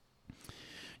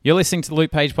You're listening to the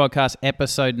Luke Page Podcast,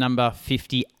 episode number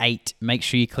 58. Make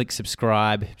sure you click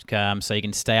subscribe so you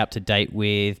can stay up to date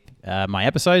with my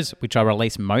episodes, which I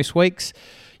release most weeks.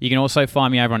 You can also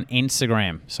find me over on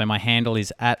Instagram. So my handle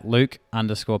is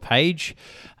 @Luke_Page.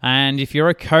 And if you're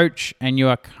a coach and you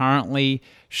are currently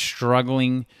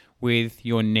struggling with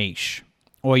your niche,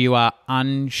 or you are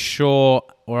unsure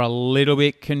or a little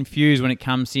bit confused when it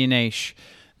comes to your niche,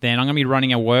 then I'm going to be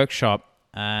running a workshop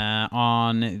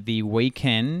on the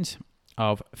weekend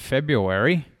of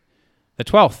February the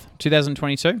 12th,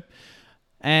 2022.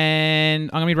 And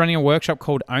I'm going to be running a workshop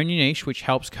called Own Your Niche, which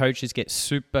helps coaches get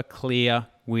super clear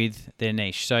with their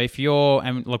niche. So if you're,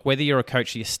 and look, whether you're a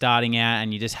coach, you're starting out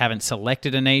and you just haven't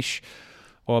selected a niche,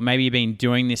 or maybe you've been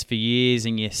doing this for years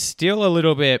and you're still a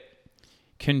little bit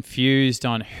confused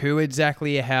on who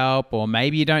exactly you help, or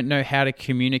maybe you don't know how to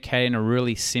communicate in a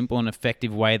really simple and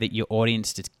effective way that your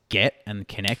audience just get and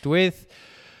connect with.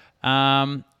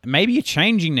 Maybe you're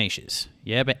changing niches,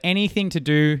 but anything to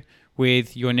do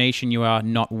with your niche and you are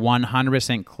not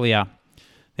 100% clear,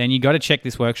 then you got to check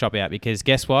this workshop out, because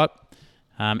guess what?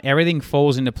 Everything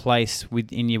falls into place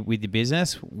with your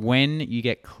business when you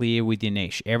get clear with your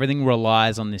niche. Everything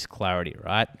relies on this clarity,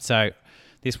 right? So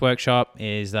this workshop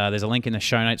is, there's a link in the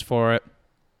show notes for it.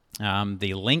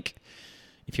 The link,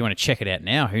 if you want to check it out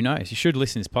now, who knows? You should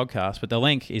listen to this podcast, but the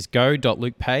link is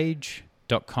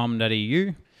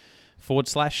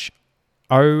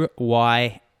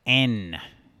go.lukepage.com.au/OYN.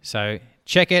 So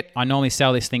check it. I normally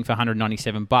sell this thing for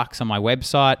 $197 on my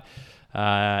website.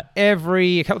 A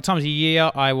couple of times a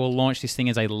year, I will launch this thing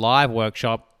as a live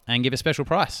workshop and give a special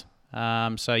price.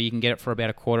 So you can get it for about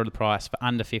a quarter of the price for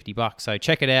under $50. So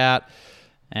check it out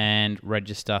and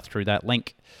register through that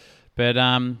link. But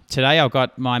today I've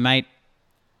got my mate,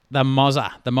 the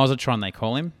Mozzatron they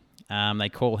call him. They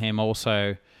call him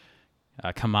also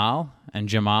Kamal and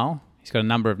Jamal. He's got a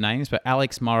number of names, but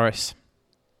Alex Morris.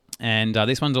 And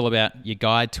this one's all about your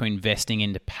guide to investing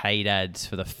into paid ads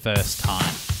for the first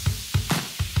time.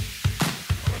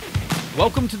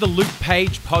 Welcome to the Luke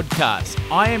Page Podcast.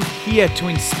 I am here to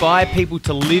inspire people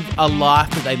to live a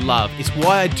life that they love. It's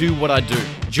why I do what I do.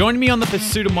 Join me on the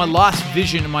pursuit of my life's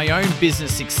vision and my own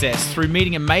business success through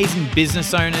meeting amazing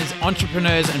business owners,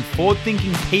 entrepreneurs, and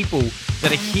forward-thinking people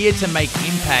that are here to make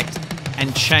impact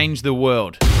and change the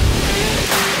world.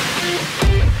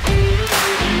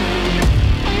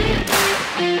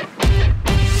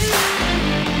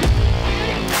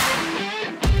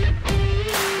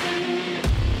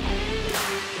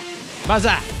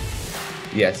 Mazza.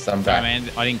 Yes, I'm back. Oh, man,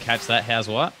 I didn't catch that. How's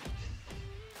what?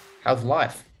 How's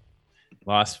life?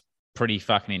 Life's pretty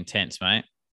fucking intense, mate.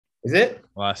 Is it?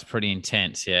 Life's pretty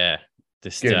intense, yeah.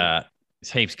 Just there's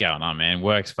heaps going on, man.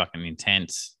 Work's fucking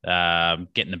intense.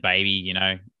 Getting the baby,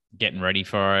 getting ready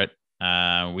for it.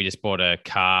 We just bought a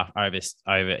car over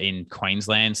in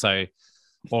Queensland, so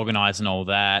organising all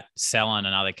that, selling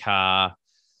another car.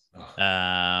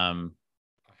 I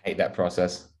hate that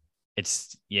process.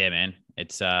 Man.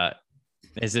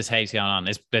 There's this heaps going on.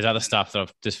 There's other stuff that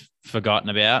I've just forgotten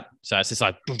about. So it's just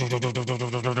like.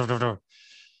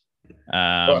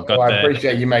 I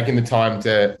appreciate you making the time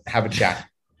to have a chat.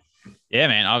 Yeah,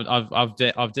 man.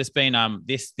 I've just been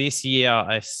this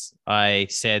year. I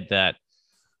said that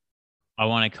I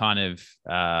want to kind of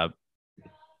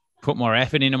put more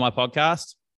effort into my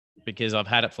podcast, because I've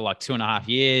had it for like 2.5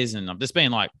 years, and I've just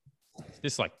been like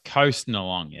coasting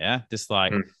along. Yeah, just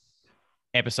like.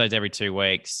 Episodes every 2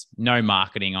 weeks, no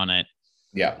marketing on it.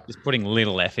 Yeah. Just putting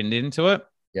little effort into it.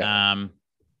 Yeah. And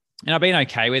I've been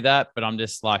okay with that, but I'm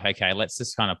just like, okay, let's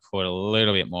just kind of put a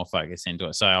little bit more focus into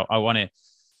it. So I want to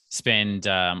spend,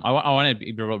 I want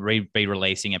to be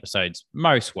releasing episodes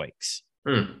most weeks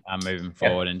moving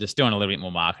forward, and just doing a little bit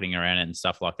more marketing around it and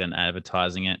stuff like that, and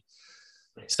advertising it.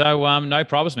 So no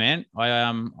problems, man.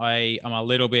 I'm a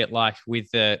little bit like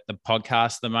with the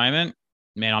podcast at the moment.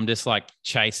 Man, I'm just like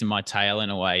chasing my tail in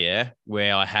a way,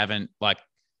 where I haven't like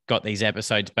got these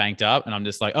episodes banked up, and I'm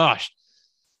just like,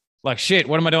 shit,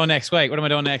 what am I doing next week?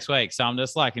 So I'm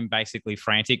just like in basically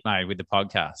frantic mode with the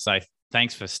podcast. So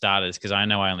thanks for starters, because I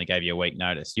know I only gave you a week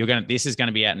notice. This is going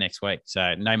to be out next week,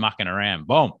 so no mucking around.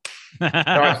 Boom.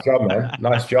 Nice job, man.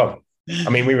 Nice job.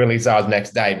 I mean, we release ours next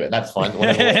day, but that's fine.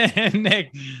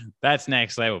 That's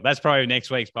next level. That's probably next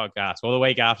week's podcast. Or the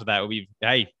week after that will be,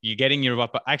 hey, you're getting your...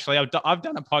 Actually, I've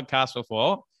done a podcast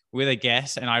before with a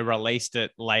guest, and I released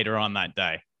it later on that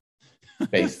day.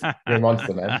 Beast. You're a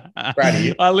monster, man. Proud of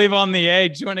you. I live on the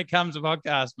edge when it comes to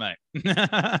podcasts, mate.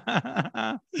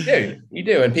 You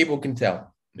do, and people can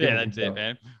tell. That's it,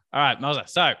 man. All right, Moza.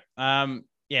 So, I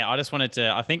just wanted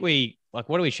to... I think we like,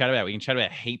 what do we chat about? We can chat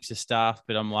about heaps of stuff,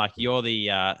 but I'm like, you're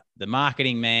the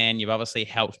marketing man. You've obviously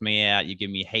helped me out. You've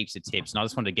given me heaps of tips, and I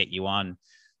just wanted to get you on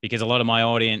because a lot of my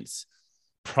audience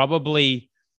probably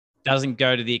doesn't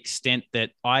go to the extent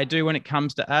that I do when it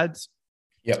comes to ads.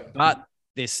 Yep. But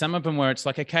there's some of them where it's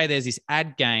like, okay, there's this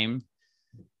ad game.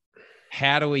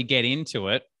 How do we get into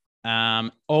it?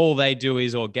 All they do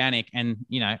is organic. And,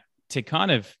 to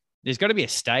kind of, there's got to be a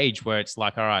stage where it's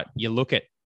like, all right, you look at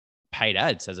paid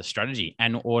ads as a strategy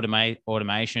and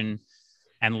automation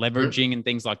and leveraging and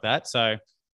things like that. So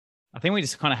I think we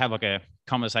just kind of have like a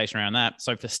conversation around that.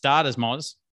 So for starters,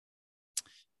 Moz,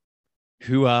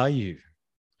 who are you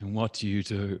and what do you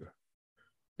do?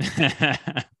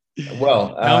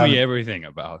 Well, tell me everything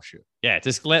about you. Yeah,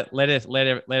 just let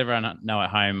everyone know at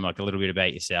home like a little bit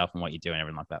about yourself and what you do and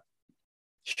everything like that.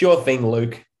 Sure thing,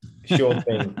 Luke. Sure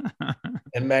thing.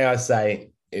 And may I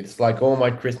say, it's like all my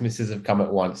Christmases have come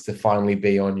at once to finally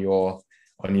be on your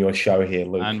show here,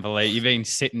 Luke. Unbelievable. You've been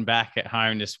sitting back at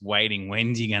home just waiting.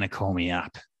 When's he going to call me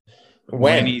up?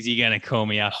 When is he going to call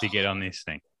me up to get on this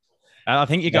thing? I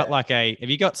think you got have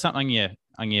you got something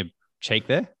on your cheek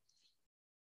there?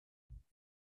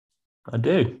 I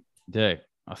do.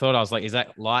 I thought I was like, is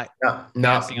that light?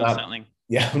 No, or something?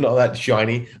 Yeah, I'm not that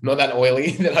shiny, I'm not that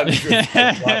oily that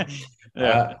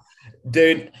I'm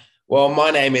dude. Well,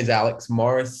 my name is Alex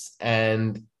Morris,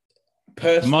 and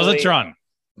personally, Mozatron.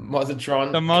 The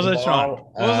Mozatron.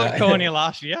 What was I calling you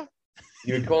last year?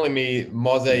 You were calling me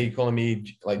Mozza. You're calling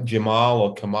me like Jamal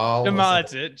or Kamal.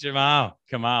 That's it. Kamal.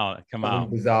 Something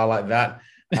bizarre like that.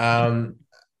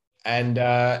 And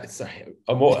sorry,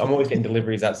 I'm always getting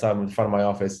deliveries outside in front of my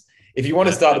office. If you want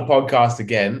to start the podcast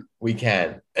again, we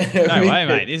can. No way,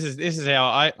 mate. This is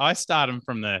how I start them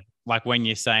from the like when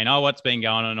you're saying, "Oh, what's been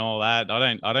going on and all that."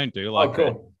 I don't do like cool.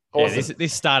 that. Awesome. Yeah,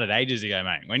 this started ages ago,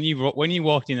 mate. When you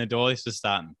walked in the door, this was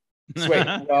starting. Sweet.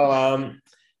 Well,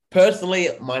 personally,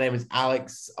 my name is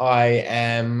Alex. I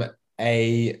am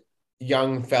a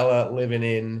young fella living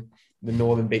in the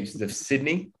northern beaches of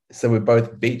Sydney. So we're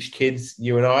both beach kids,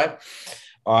 you and I.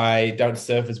 I don't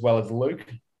surf as well as Luke,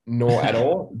 nor at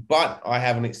all, but I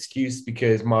have an excuse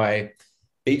because my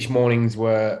beach mornings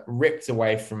were ripped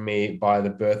away from me by the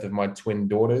birth of my twin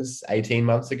daughters 18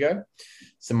 months ago.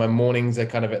 So my mornings are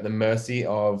kind of at the mercy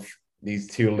of these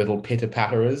two little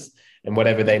pitter-patterers and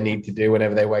whatever they need to do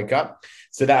whenever they wake up.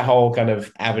 So that whole kind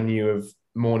of avenue of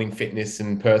morning fitness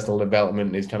and personal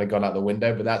development is kind of gone out the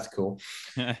window, but that's cool.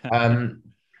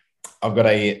 I've got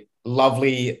a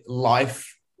lovely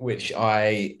life, which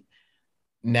I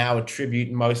now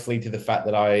attribute mostly to the fact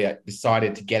that I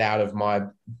decided to get out of my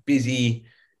busy,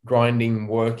 grinding,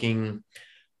 working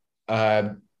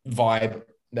vibe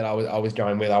that I was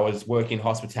going with. I was working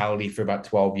hospitality for about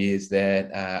 12 years there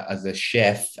as a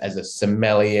chef, as a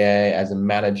sommelier, as a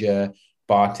manager,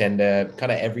 bartender,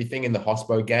 kind of everything in the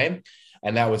hospo game.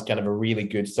 And that was kind of a really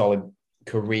good, solid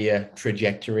career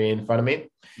trajectory in front of me.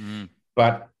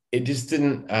 But it just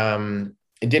didn't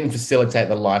facilitate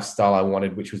the lifestyle I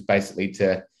wanted, which was basically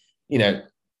to,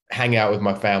 hang out with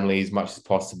my family as much as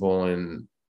possible and,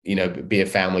 be a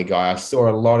family guy. I saw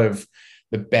a lot of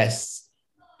the best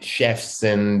chefs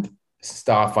and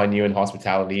staff I knew in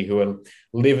hospitality who were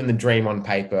living the dream on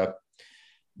paper,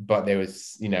 but they were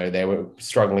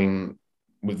struggling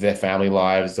with their family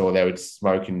lives, or they would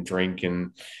smoke and drink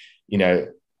and,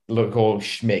 look all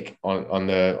schmick on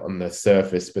the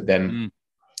surface. But then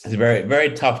it's a very,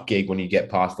 very tough gig when you get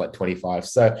past like 25.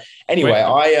 So anyway,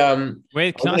 can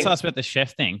I just ask about the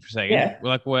chef thing for a second? Yeah.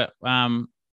 Like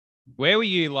where were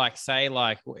you like, say,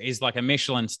 like, is like a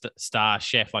Michelin star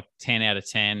chef, like 10 out of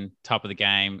 10, top of the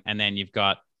game. And then you've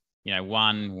got,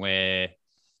 one where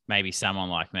maybe someone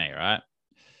like me, right?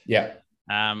 Yeah.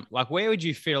 Like where would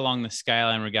you fit along the scale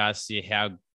in regards to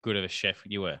how good of a chef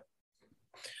you were?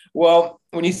 Well,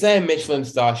 when you say a Michelin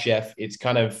star chef, it's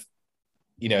kind of,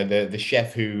 the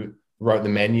chef who wrote the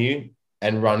menu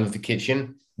and runs the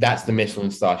kitchen. That's the Michelin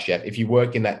star chef. If you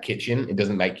work in that kitchen, it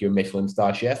doesn't make you a Michelin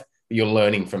star chef, but you're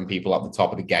learning from people up the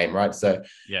top of the game, right? So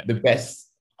the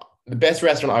best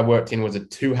restaurant I worked in was a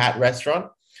 2-hat restaurant,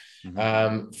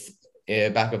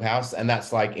 back of house. And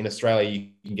that's like in Australia,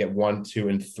 you can get 1, 2,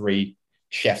 and 3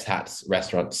 chef's hats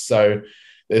restaurants. So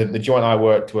the joint I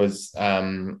worked was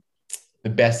the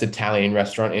best Italian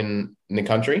restaurant in the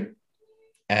country.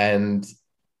 And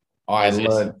I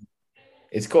learned,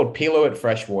 it's called Pilo at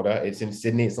Freshwater. It's in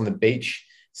Sydney. It's on the beach.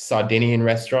 Sardinian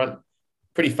restaurant.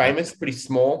 Pretty famous, pretty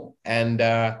small. And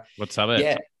what suburb?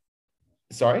 Yeah.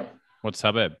 Sorry? What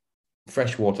suburb?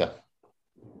 Freshwater.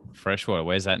 Freshwater.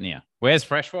 Where's that near? Where's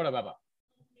Freshwater, Bubba?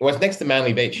 Well, it's next to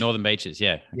Manly Beach. Northern Beaches,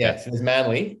 yeah. Yeah, so there's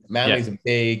Manly. Manly's a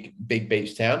big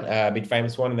beach town, big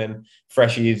famous one. And then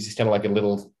Freshie is just kind of like a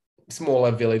little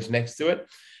smaller village next to it.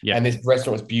 Yeah. And this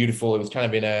restaurant was beautiful. It was kind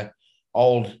of in a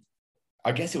old,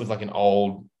 I guess it was like an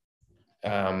old,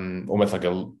 almost like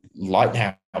a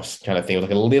lighthouse kind of thing. It was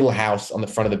like a little house on the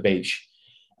front of the beach,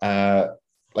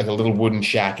 like a little wooden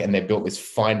shack. And they built this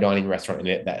fine dining restaurant in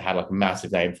it that had like a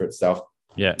massive name for itself.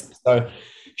 Yeah. So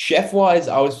chef wise,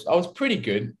 I was pretty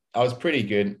good.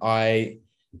 I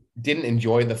didn't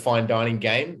enjoy the fine dining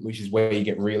game, which is where you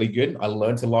get really good. I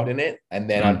learned a lot in it. And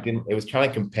then it was kind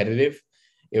of competitive.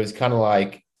 It was kind of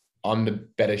like, I'm the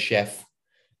better chef.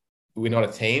 We're not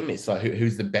a team. It's like,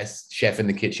 who's the best chef in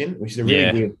the kitchen, which is a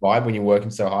really weird vibe when you're working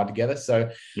so hard together. So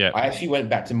I actually went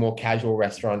back to more casual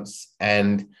restaurants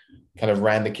and kind of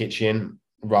ran the kitchen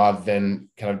rather than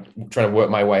kind of trying to work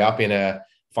my way up in a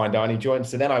fine dining joint.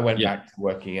 So then I went back to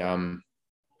working,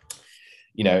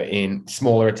 in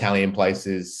smaller Italian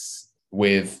places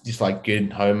with just like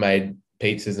good homemade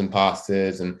pizzas and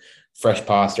pastas and fresh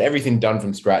pasta, everything done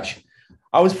from scratch.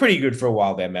 I was pretty good for a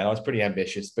while there, man. I was pretty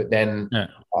ambitious, but then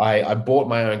I bought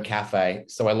my own cafe.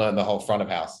 So I learned the whole front of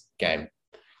house game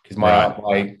because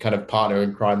my kind of partner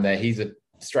in crime there, he's a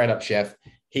straight up chef.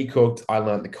 He cooked. I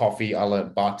learned the coffee. I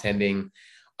learned bartending.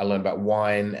 I learned about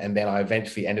wine. And then I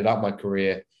eventually ended up my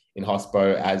career in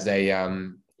hospo as a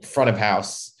front of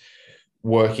house,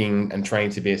 working and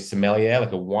training to be a sommelier,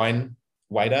 like a wine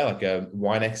waiter, like a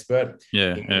wine expert.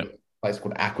 In a place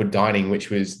called Aqua Dining, which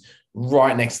was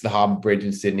right next to the Harbour Bridge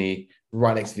in Sydney,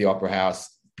 right next to the Opera House.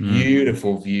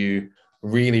 Beautiful view,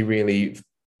 really, really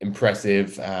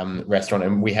impressive restaurant.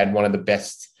 And we had one of the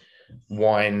best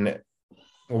wine.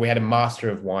 Well, we had a master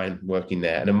of wine working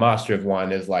there, and a master of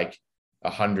wine is like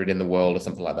 100 in the world or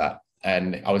something like that.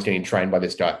 And I was getting trained by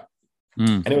this guy.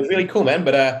 And it was really cool, man.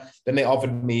 But then they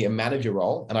offered me a manager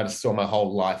role, and I just saw my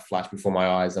whole life flash before my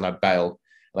eyes, and I bailed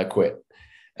and I quit.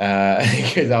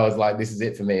 Because I was like, this is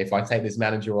it for me. If I take this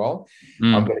manager role,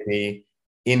 I'm going to be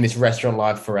in this restaurant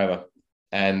life forever,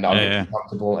 and I'll get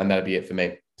comfortable, and that'll be it for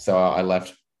me. So I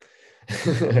left.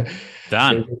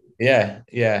 Done.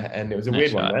 And it was a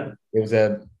weird one, man.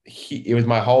 It was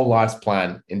my whole life's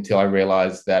plan until I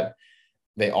realized that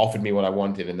they offered me what I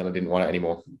wanted, and then I didn't want it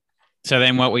anymore. So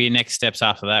then what were your next steps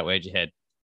after that? Where'd you head?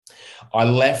 I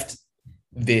left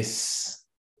this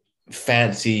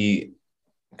fancy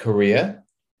career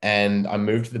and I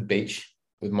moved to the beach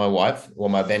with my wife, or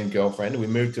my then girlfriend. We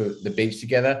moved to the beach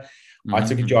together. I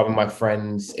took a job in my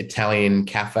friend's Italian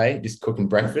cafe, just cooking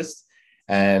breakfast.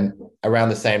 And around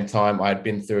the same time, I had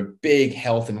been through a big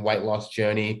health and weight loss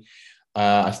journey.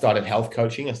 I started health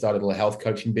coaching. I started a health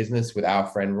coaching business with our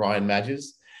friend Ryan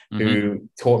Madges, who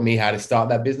taught me how to start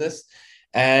that business.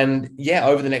 And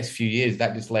over the next few years,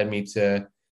 that just led me to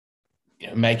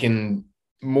making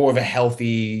more of a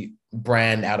healthy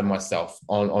brand out of myself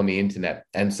on the internet.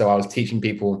 And so I was teaching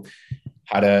people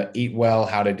how to eat well,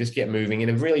 how to just get moving in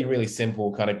a really, really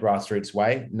simple kind of grassroots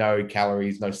way. No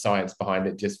calories, no science behind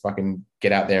it. Just fucking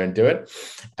get out there and do it.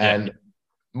 And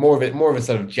more of a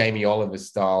sort of Jamie Oliver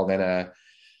style than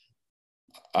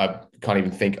I can't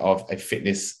even think of a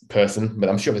fitness person, but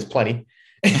I'm sure there's plenty.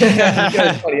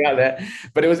 There's plenty out there.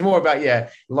 But it was more about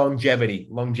longevity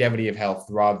of health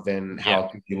rather than how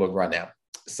good you look right now.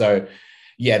 So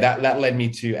that led me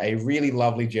to a really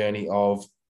lovely journey of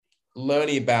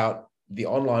learning about the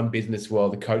online business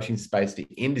world, the coaching space, the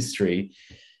industry.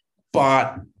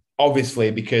 But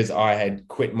obviously, because I had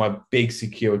quit my big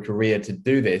secure career to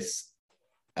do this,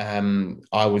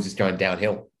 I was just going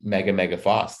downhill mega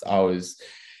fast. I was,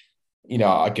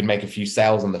 I could make a few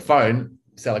sales on the phone,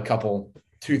 sell a couple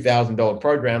 $2,000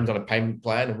 programs on a payment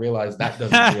plan, and realize that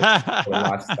doesn't really a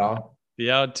lifestyle.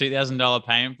 The old $2,000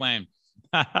 payment plan.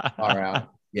 Far out.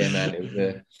 Yeah,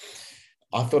 man.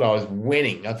 I thought I was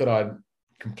winning. I thought I'd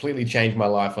completely changed my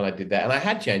life when I did that. And I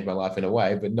had changed my life in a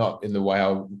way, but not in the way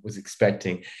I was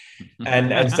expecting.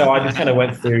 And so I just kind of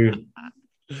went through,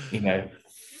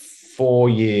 4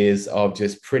 years of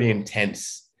just pretty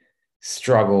intense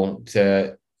struggle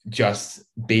to just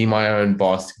be my own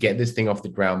boss, get this thing off the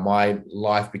ground. My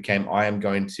life became, I am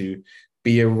going to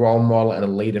be a role model and a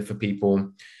leader for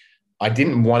people. I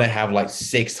didn't want to have like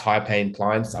 6 high-paying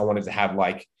clients. I wanted to have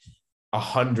like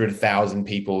 100,000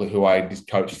 people who I just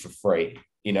coached for free,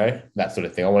 that sort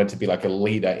of thing. I wanted to be like a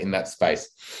leader in that space.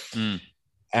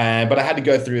 But I had to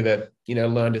go through the,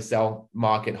 learn to sell,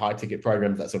 market, high ticket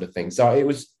programs, that sort of thing. So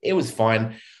it was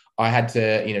fine. I had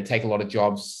to, take a lot of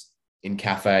jobs in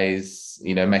cafes,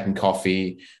 making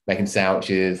coffee, making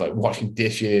sandwiches, like washing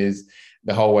dishes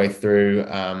the whole way through.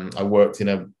 I worked in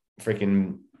a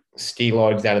freaking ski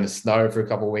logs down in the snow for a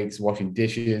couple of weeks, washing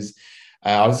dishes.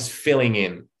 I was just filling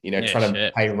in, trying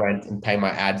to pay rent and pay my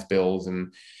ads bills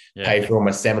and pay for all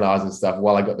my seminars and stuff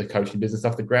while I got the coaching business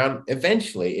off the ground.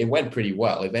 Eventually, it went pretty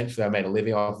well. Eventually, I made a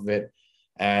living off of it,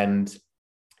 and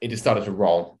it just started to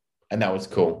roll, and that was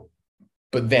cool.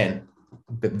 But then,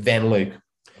 Luke,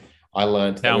 I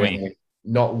learned that we had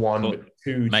not one but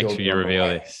two Make children. Sure you reveal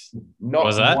this. Not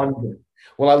was that? One.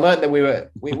 Well, I learned that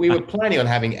we were planning on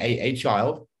having a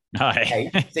child,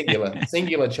 a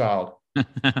singular child.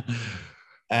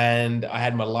 And I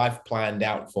had my life planned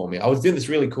out for me. I was doing this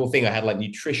really cool thing. I had like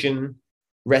nutrition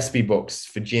recipe books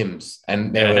for gyms,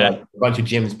 and there were like a bunch of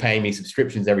gyms paying me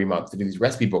subscriptions every month to do these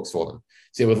recipe books for them.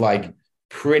 So it was like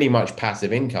pretty much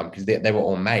passive income because they were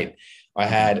all made. I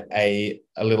had a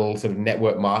little sort of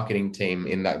network marketing team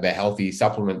in like the healthy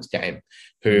supplements game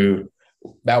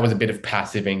that was a bit of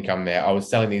passive income there. I was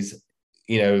selling these,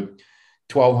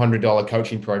 $1,200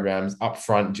 coaching programs up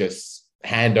front, just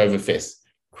hand over fist,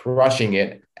 crushing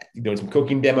it, doing some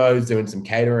cooking demos, doing some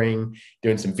catering,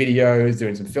 doing some videos,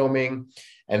 doing some filming.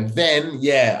 And then,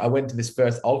 I went to this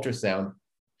first ultrasound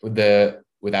with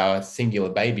our singular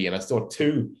baby, and I saw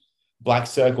two black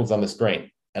circles on the screen.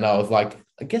 And I was like,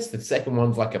 I guess the second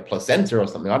one's like a placenta or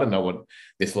something. I don't know what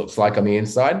this looks like on the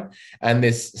inside. And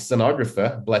this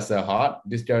sonographer, bless her heart,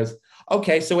 just goes,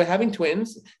 okay, so we're having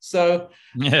twins. So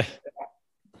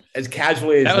as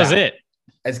casually as that. Was it.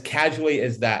 As casually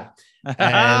as that.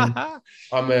 And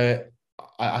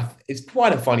it's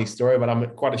quite a funny story, but I'm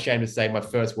quite ashamed to say my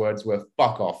first words were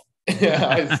fuck off. And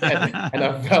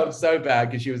I felt so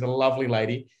bad because she was a lovely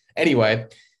lady. Anyway,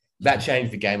 that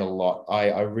changed the game a lot.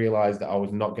 I realized that I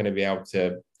was not going to be able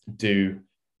to do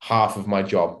half of my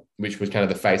job, which was kind of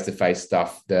the face-to-face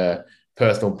stuff, the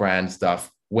personal brand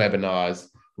stuff, webinars,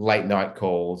 late night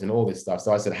calls, and all this stuff.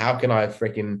 So I said, how can I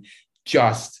freaking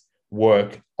just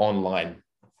work online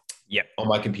on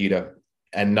my computer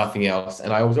and nothing else?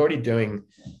 And I was already doing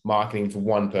marketing for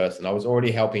one person. I was already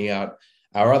helping out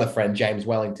our other friend, James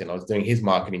Wellington. I was doing his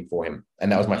marketing for him. And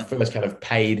that was my first kind of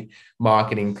paid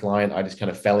marketing client I just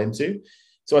kind of fell into.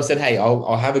 So I said, hey,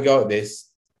 I'll have a go at this.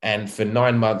 And for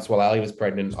 9 months while Ali was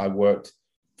pregnant, I worked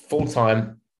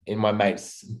full-time in my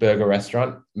mate's burger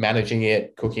restaurant, managing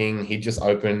it, cooking. He just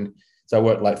opened. So I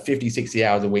worked like 50, 60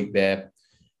 hours a week there,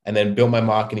 and then built my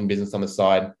marketing business on the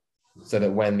side so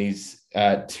that when these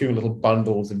two little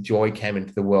bundles of joy came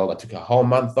into the world, I took a whole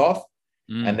month off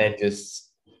and then just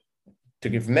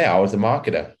took it from there. I was a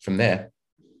marketer from there.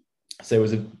 So it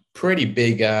was a pretty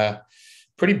big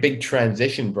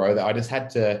transition, bro, that I just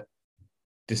had to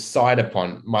decide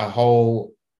upon. My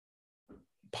whole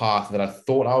path that I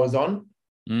thought I was on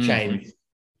changed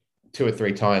 2 or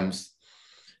 3 times,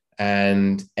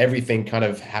 and everything kind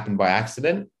of happened by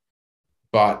accident,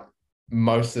 but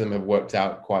most of them have worked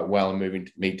out quite well and moving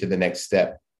me to the next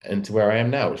step and to where I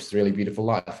am now, which is a really beautiful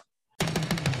life.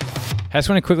 I just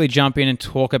want to quickly jump in and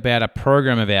talk about a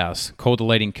program of ours called The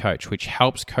Leading Coach, which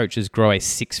helps coaches grow a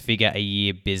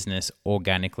 6-figure-a-year business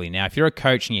organically. Now, if you're a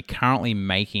coach and you're currently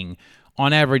making,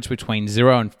 on average, between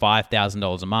 $0 and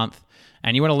 $5,000 a month,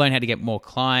 and you want to learn how to get more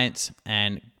clients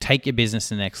and take your business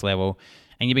to the next level,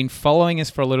 and you've been following us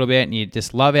for a little bit and you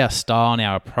just love our style and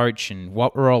our approach and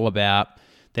what we're all about,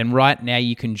 then right now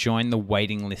you can join the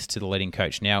waiting list to The Leading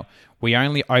Coach. Now, we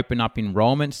only open up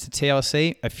enrollments to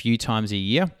TLC a few times a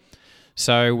year.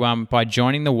 So by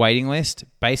joining the waiting list,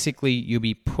 basically you'll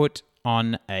be put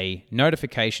on a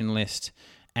notification list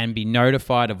and be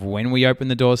notified of when we open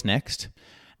the doors next.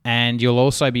 And you'll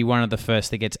also be one of the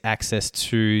first that gets access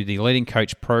to the Leading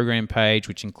Coach program page,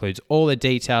 which includes all the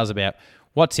details about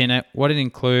what's in it, what it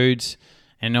includes,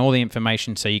 and all the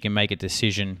information so you can make a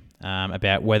decision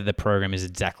about whether the program is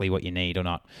exactly what you need or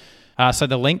not. So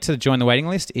the link to join the waiting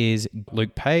list is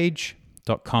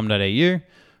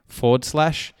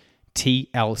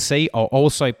lukepage.com.au/TLC. I'll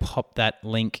also pop that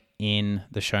link in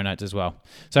the show notes as well.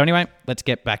 So anyway, let's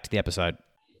get back to the episode.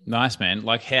 Nice, man.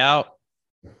 Like how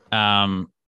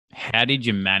did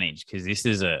you manage? Because this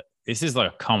is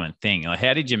like a common thing. Like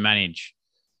how did you manage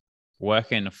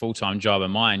working a full-time job,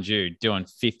 and mind you, doing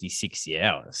 50, 60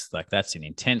 hours? Like that's an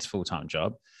intense full-time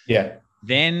job. Yeah.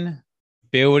 Then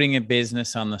building a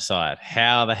business on the side.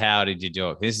 How did you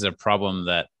do it? This is a problem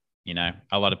that,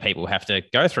 a lot of people have to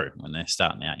go through when they're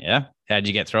starting out. Yeah. How did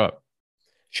you get through it?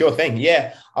 Sure thing.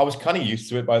 Yeah. I was kind of used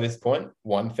to it by this point.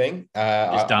 One thing.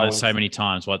 Just done it so many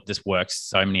times. This works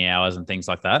so many hours and things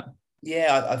like that.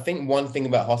 Yeah. I think one thing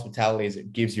about hospitality is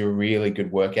it gives you a really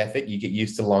good work ethic. You get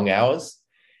used to long hours.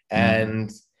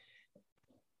 And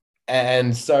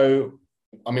so,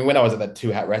 I mean, when I was at that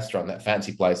 2 Hat restaurant, that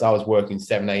fancy place, I was working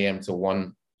 7 a.m. to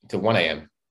 1 a.m.,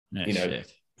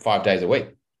 5 days a week,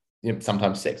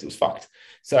 sometimes 6. It was fucked.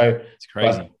 So It's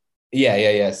crazy. but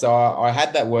yeah. So I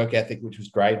had that work ethic, which was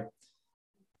great.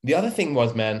 The other thing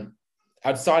was, man,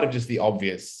 outside of just the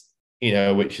obvious,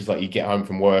 which is like you get home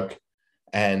from work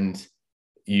and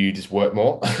you just work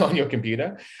more on your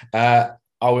computer. I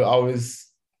was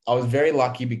very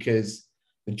lucky because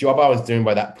the job I was doing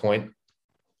by that point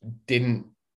didn't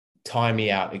tire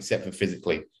me out except for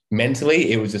physically.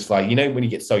 Mentally, it was just like, when you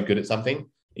get so good at something,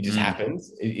 it just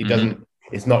happens. It doesn't,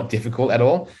 it's not difficult at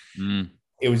all.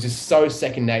 It was just so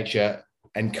second nature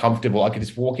and comfortable. I could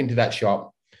just walk into that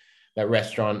shop, that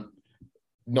restaurant,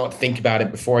 not think about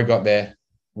it before I got there,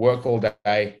 work all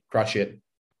day, crush it,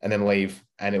 and then leave.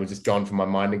 And it was just gone from my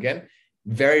mind again.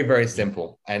 Very, very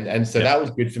simple. And so that was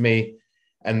good for me.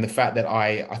 And the fact that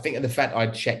I think the fact I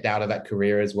checked out of that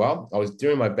career as well, I was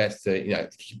doing my best to,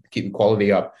 keep the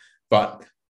quality up, but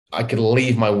I could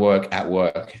leave my work at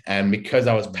work. And because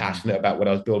I was passionate about what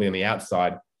I was building on the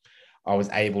outside, I was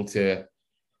able to,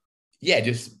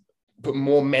 just put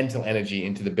more mental energy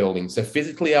into the building. So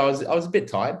physically, I was a bit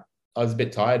tired.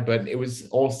 But it was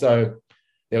also,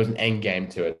 there was an end game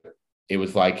to it. It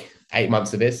was like 8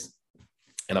 months of this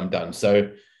and I'm done.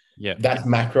 So that's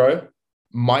macro.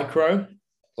 Micro,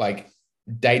 like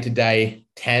day-to-day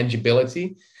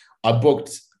tangibility. I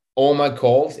booked all my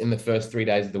calls in the first 3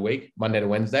 days of the week, Monday to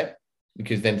Wednesday,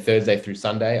 because then Thursday through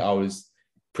Sunday, I was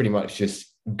pretty much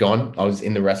just gone. I was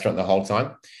in the restaurant the whole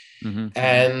time.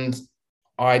 And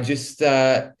I just,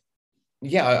 I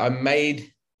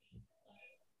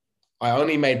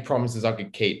only made promises I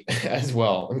could keep as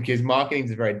well, because marketing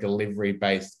is a very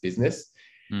delivery-based business.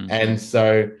 And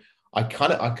so I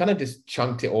kind of just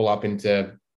chunked it all up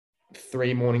into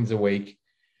 3 mornings a week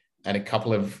and a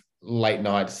couple of late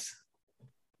nights.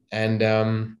 And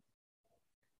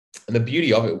the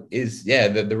beauty of it is,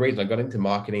 the reason I got into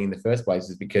marketing in the first place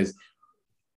is because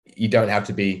you don't have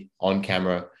to be on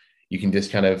camera. You can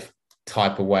just kind of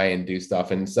type away and do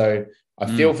stuff. And so I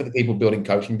feel for the people building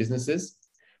coaching businesses,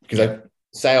 because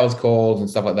sales calls and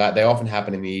stuff like that, they often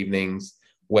happen in the evenings,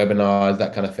 webinars,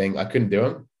 that kind of thing. I couldn't do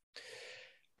them.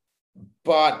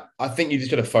 But I think you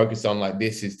just got to focus on, like,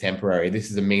 this is temporary.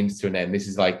 This is a means to an end. This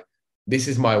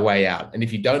is my way out. And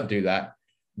if you don't do that,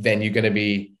 then you're going to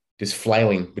be just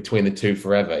flailing between the two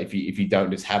forever. If you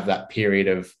don't just have that period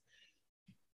of,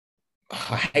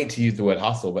 I hate to use the word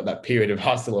hustle, but that period of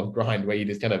hustle or grind where you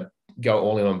just kind of go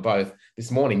all in on both.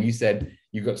 This morning, you said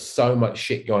you've got so much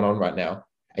shit going on right now,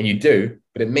 and you do,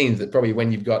 but it means that probably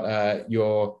when you've got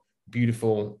your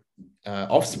beautiful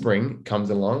offspring comes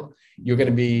along, you're going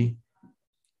to be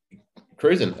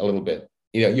cruising a little bit.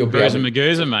 You'll be cruising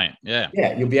Magoozing, mate.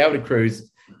 Yeah, you'll be able to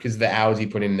cruise because of the hours you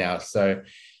put in now. So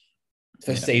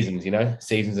seasons,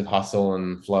 seasons of hustle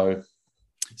and flow.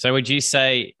 So would you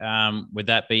say, would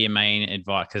that be your main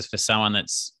advice? Because for someone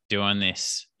that's doing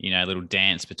this, little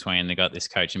dance between, they got this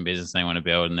coaching business they want to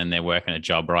build and then they're working a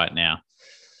job right now.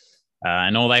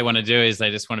 And all they want to do is they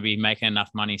just want to be making enough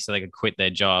money so they could quit their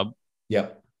job.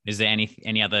 Yep. Is there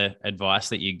any other advice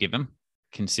that you give them,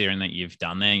 considering that you've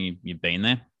done there and you've been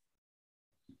there?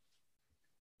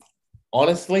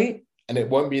 Honestly, and it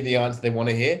won't be the answer they want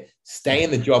to hear, stay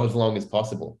in the job as long as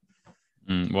possible.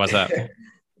 Why's that?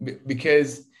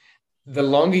 Because the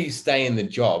longer you stay in the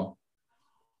job,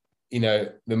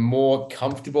 the more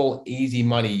comfortable, easy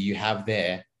money you have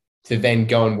there to then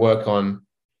go and work on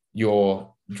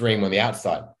your dream on the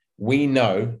outside. We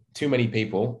know too many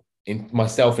people,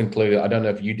 myself included, I don't know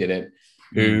if you did it,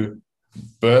 who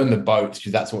burn the boats,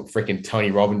 because that's what freaking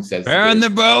Tony Robbins says. Burn the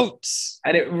boats.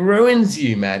 And it ruins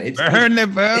you, man. Burn the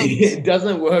boats. It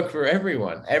doesn't work for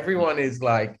everyone. Everyone is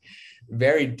like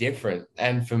very different.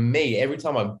 And for me, every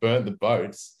time I burnt the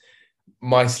boats,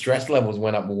 my stress levels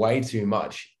went up way too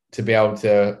much to be able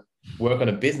to work on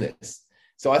a business.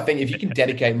 So I think if you can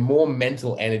dedicate more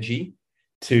mental energy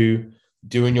to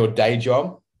doing your day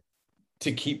job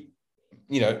to keep,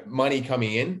 money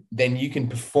coming in, then you can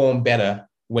perform better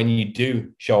when you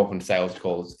do show up on sales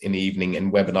calls in the evening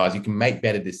and webinars. You can make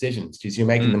better decisions because you're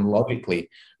making them logically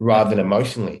rather than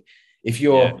emotionally. If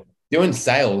you're doing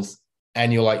sales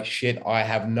and you're like, shit, I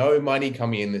have no money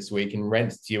coming in this week and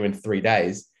rent's due in 3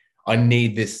 days, I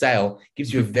need this sale,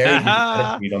 gives you a very different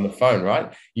attitude on the phone,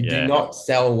 right? You do not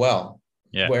sell well.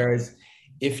 Yeah. Whereas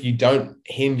if you don't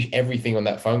hinge everything on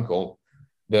that phone call,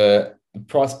 the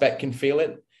prospect can feel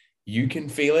it, you can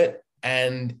feel it,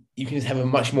 and you can just have a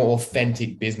much more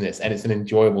authentic business, and it's an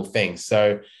enjoyable thing.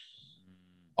 So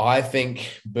I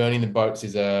think burning the boats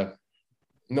is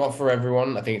not for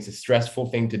everyone. I think it's a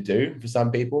stressful thing to do for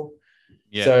some people.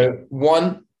 Yeah. So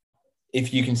one,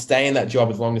 if you can stay in that job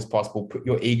as long as possible, put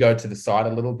your ego to the side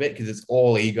a little bit, because it's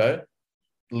all ego.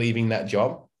 leaving that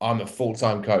job. I'm a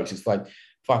full-time coach. It's like,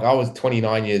 fuck, I was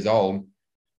 29 years old,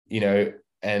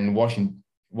 and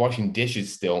washing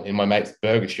dishes still in my mate's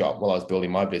burger shop while I was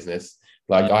building my business.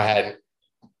 Like I had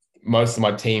most of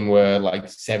my team were like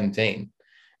 17.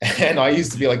 And I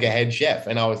used to be like a head chef,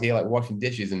 and I was here like washing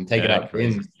dishes and taking out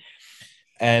bins.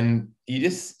 And you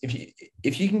just,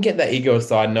 if you can get that ego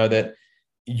aside, know that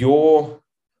your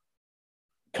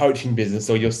coaching business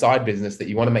or your side business that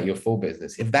you want to make your full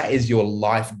business, if that is your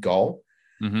life goal,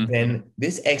 then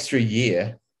this extra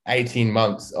year, 18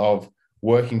 months of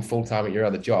working full time at your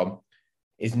other job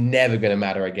is never going to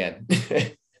matter again.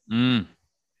 I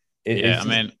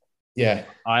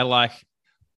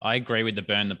agree with the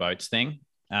burn the boats thing.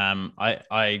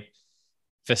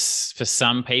 For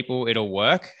some people it'll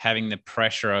work, having the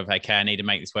pressure of, okay, I need to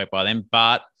make this work by them,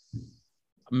 but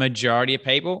majority of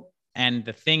people, and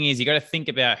the thing is, you got to think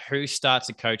about who starts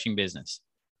a coaching business,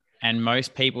 and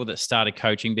most people that start a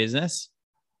coaching business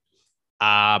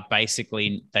are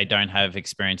basically, they don't have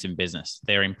experience in business.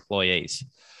 They're employees.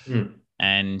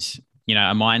 And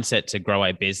a mindset to grow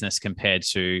a business compared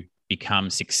to become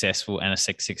successful and a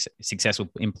successful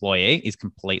employee is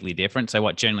completely different. So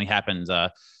what generally happens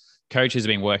are coaches have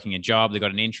been working a job, they've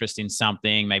got an interest in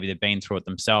something, maybe they've been through it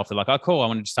themselves. They're like, oh, cool, I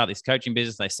want to start this coaching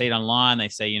business. They see it online. They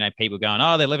see, people going,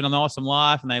 oh, they're living an awesome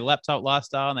life and they laptop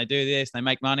lifestyle and they do this, and they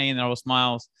make money and they're all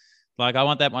smiles. Like, I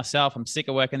want that myself. I'm sick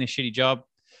of working this shitty job.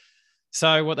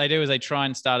 So what they do is they try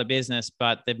and start a business,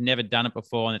 but they've never done it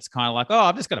before. And it's kind of like, oh,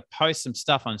 I've just got to post some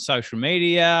stuff on social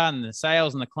media and the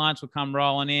sales and the clients will come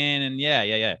rolling in. And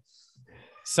yeah.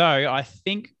 So I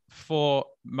think for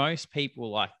most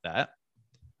people like that,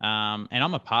 and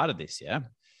I'm a part of this,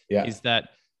 is that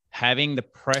having the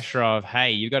pressure of,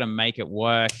 hey, you got to make it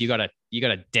work. You got a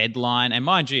deadline. And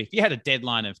mind you, if you had a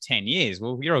deadline of 10 years,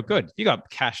 well, you're all good. If you got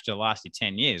cash to last you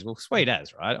 10 years, well, sweet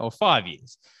as, right? Or 5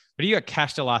 years. But you got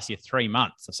cash to last you 3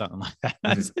 months or something like that.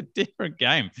 That's a different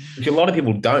game. Which a lot of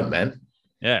people don't, man.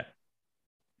 Yeah.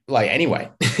 Like,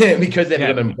 anyway, because they've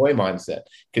got an employee mindset.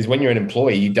 Because when you're an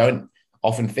employee, you don't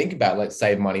often think about, let's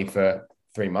save money for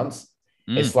 3 months.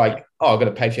 It's like, oh, I've got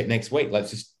a paycheck next week. Let's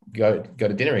just go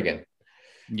to dinner again.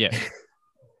 Yeah.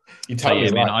 You're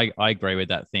totally right. Man, I agree with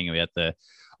that thing about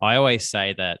I always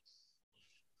say that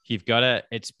you've got to,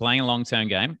 it's playing a long-term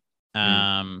game.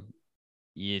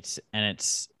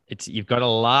 You've got to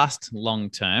last long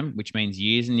term, which means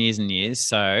years and years and years.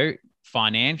 So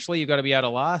financially, you've got to be able to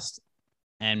last,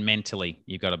 and mentally,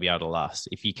 you've got to be able to last.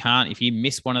 If you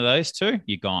miss one of those two,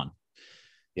 you're gone.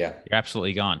 Yeah, you're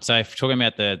absolutely gone. So if we're talking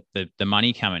about the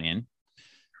money coming in,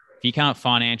 if you can't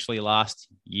financially last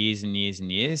years and years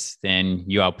and years, then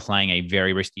you are playing a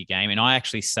very risky game. And I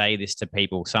actually say this to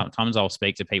people. Sometimes I'll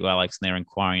speak to people, Alex, and they're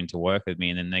inquiring to work with me,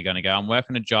 and then they're going to go, I'm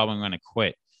working a job, I'm going to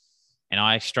quit. And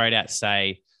I straight out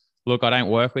say, look, I don't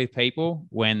work with people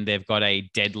when they've got a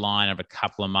deadline of a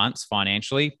couple of months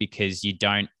financially, because you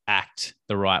don't act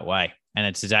the right way. And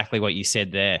it's exactly what you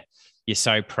said there. You're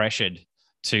so pressured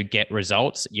to get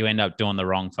results, you end up doing the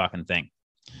wrong fucking thing.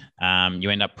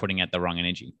 You end up putting out the wrong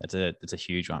energy. That's a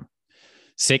huge one.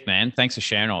 Sick, man. Thanks for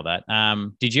sharing all that.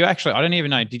 Did you actually, I don't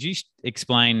even know, did you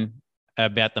explain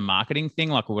about the marketing thing?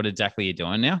 Like, what exactly you're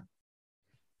doing now?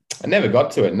 I never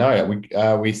got to it.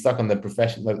 No, we stuck on the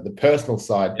professional, the personal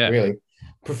side, really.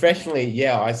 Professionally,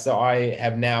 I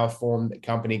have now formed a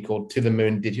company called To the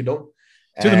Moon Digital.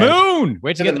 To the Moon.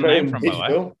 Where'd you get the name from?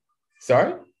 By the way?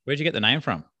 Sorry? Where'd you get the name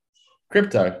from?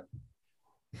 Crypto.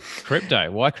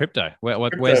 Why crypto?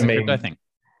 Where's the crypto thing?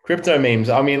 Crypto memes.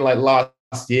 I mean, like last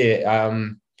year,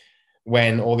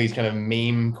 when all these kind of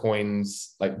meme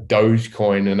coins, like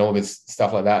Dogecoin and all this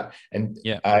stuff like that, and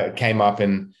came up,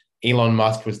 and Elon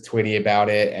Musk was tweeting about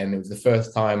it, and it was the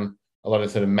first time a lot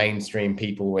of sort of mainstream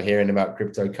people were hearing about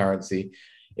cryptocurrency.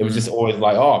 It was just always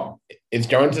like, oh, it's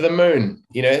going to the moon.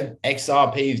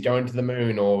 XRP is going to the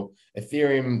moon, or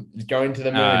Ethereum is going to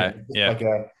the moon.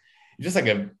 Just like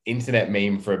a internet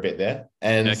meme for a bit there.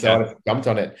 And so I jumped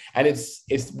on it, and it's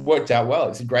worked out well.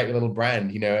 It's a great little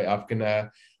brand. I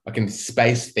can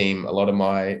space theme a lot of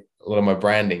my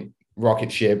branding,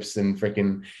 rocket ships and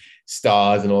freaking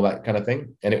stars and all that kind of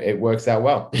thing, and it works out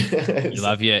well. You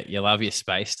love your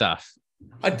space stuff.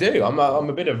 I do. I'm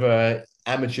a bit of a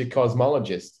amateur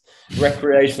cosmologist,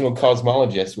 recreational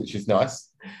cosmologist, which is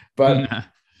nice. But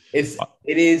it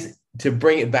is, to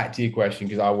bring it back to your question,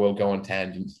 because I will go on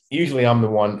tangents. Usually I'm the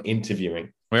one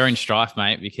interviewing. We're in strife,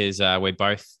 mate, because we're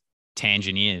both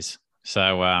tangineers.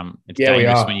 So it's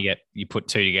dangerous when you put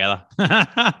two together.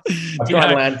 I try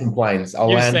and land some planes.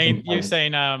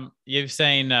 You've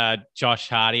seen Josh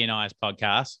Hardy and I's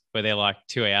podcast where they're like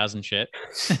 2 hours and shit.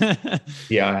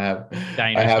 Yeah, I have.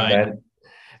 Dangerous, mate.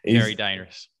 Very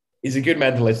dangerous. He's a good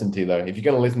man to listen to, though. If you're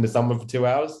going to listen to someone for 2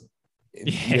 hours,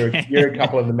 you're a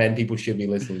couple of the men people should be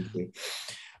listening to.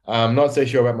 I'm not so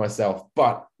sure about myself,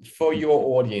 but for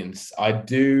your audience, I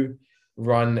do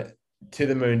run To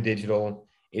the Moon Digital.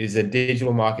 It is a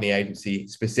digital marketing agency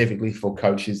specifically for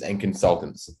coaches and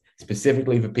consultants,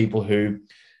 specifically for people who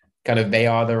they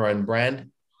are their own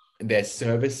brand. Their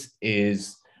service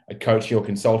is a coaching or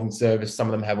consulting service. Some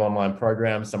of them have online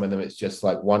programs. Some of them it's just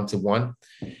like one-to-one.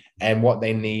 And what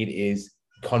they need is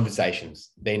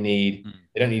conversations. They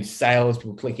don't need sales,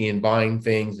 people clicking and buying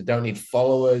things. They don't need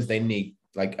followers. They need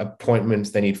like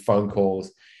appointments. They need phone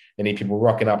calls. They need people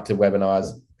rocking up to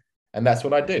webinars. And that's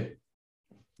what I do.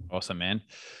 Awesome, man.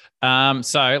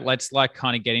 So let's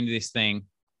kind of get into this thing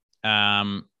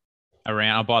around.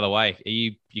 Oh, by the way,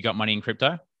 you got money in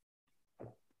crypto?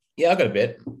 Yeah, I got a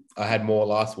bit. I had more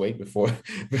last week before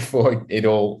it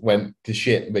all went to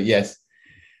shit. But yes,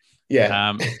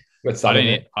 yeah. I've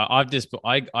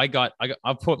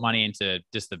put money into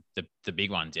just the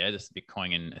big ones, just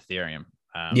Bitcoin and Ethereum.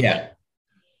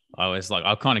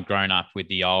 I've kind of grown up with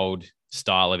the old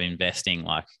style of investing,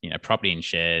 property and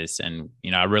shares, and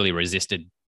I really resisted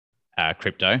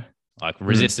crypto.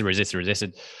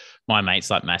 Resisted. My mate's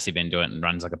massive into it and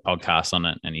runs a podcast on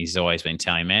it, and he's always been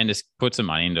telling me, man, just put some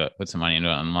money into it.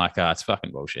 I'm like, it's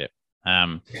fucking bullshit.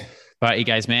 But he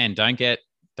goes, man, don't get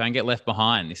left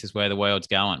behind. This is where the world's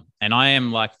going. And I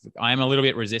am a little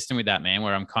bit resistant with that, man,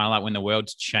 where I'm kind of when the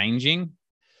world's changing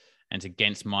and it's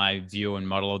against my view and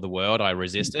model of the world, I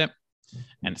resist it.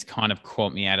 And it's kind of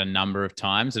caught me out a number of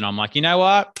times. And I'm like, you know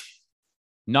what?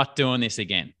 Not doing this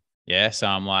again. Yeah. So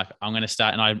I'm like, I'm going to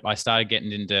start. And I started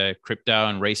getting into crypto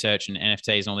and research and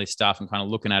NFTs and all this stuff and kind of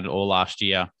looking at it all last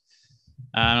year.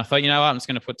 And I thought, you know what? I'm just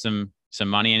going to put some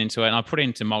money into it. And I put it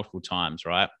into multiple times,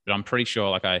 right? But I'm pretty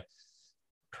sure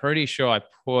I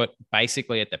put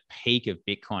basically at the peak of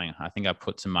Bitcoin, I think I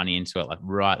put some money into it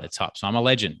right at the top. So I'm a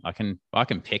legend. I can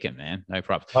pick it, man. No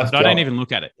problem. But I don't even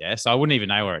look at it. Yeah. So I wouldn't even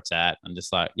know where it's at. I'm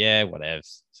just like, yeah, whatever.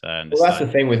 So that's the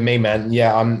thing with me, man.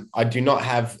 Yeah. I do not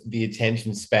have the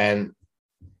attention span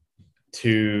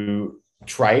to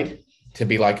trade, to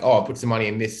be like, oh, I put some money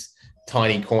in this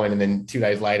tiny coin. And then 2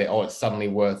 days later, it's suddenly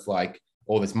worth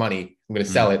all this money. I'm going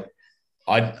to sell it.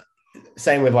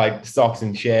 Same with stocks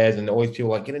and shares, and always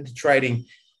people get into trading.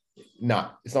 No,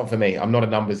 it's not for me. I'm not a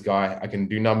numbers guy. I can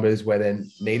do numbers where they're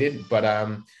needed, but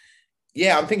I'm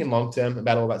thinking long term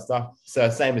about all that stuff. So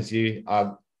same as you,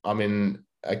 I'm in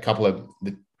a couple of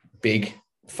the big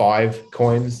 5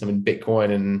 coins. I'm in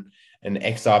Bitcoin and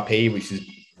XRP, which is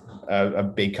a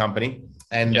big company,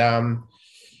 and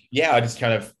I just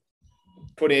kind of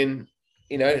put in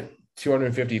 $250,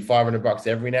 $500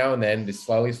 every now and then, just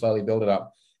slowly build it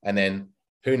up. And then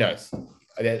who knows?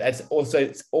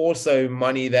 It's also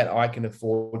money that I can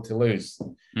afford to lose.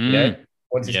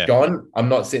 Once it's gone, I'm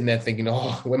not sitting there thinking,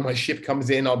 when my ship comes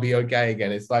in, I'll be okay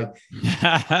again. It's like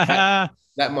that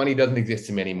money doesn't exist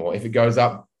to me anymore. If it goes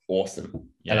up, awesome.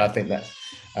 Yeah. And I think that's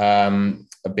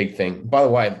a big thing. By the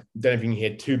way, I don't know if you can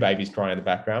hear 2 babies crying in the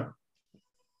background.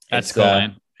 That's cool,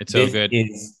 man. It's all good.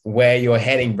 Is where you're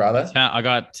heading, brother. I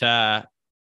got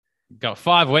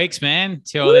 5 weeks, man,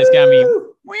 till there's going to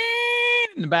be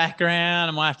in the background.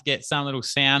 I might have to get some little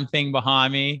sound thing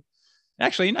behind me.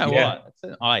 Actually, you know what? That's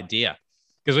an idea.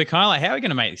 Because we're kind of how are we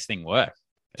going to make this thing work?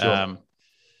 Sure.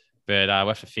 But we'll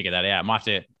have to figure that out. I might have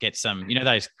to get some,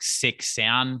 those sick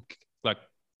sound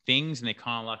things, and they're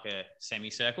kind of like a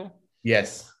semicircle.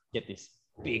 Yes. Get this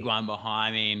big one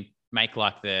behind me and make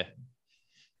kind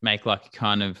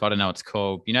of, I don't know what it's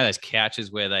called. Those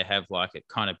couches where they have it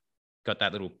kind of got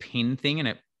that little pin thing and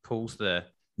it pulls the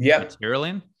material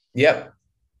in. Yep.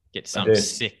 Get some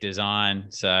sick design.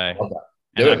 So I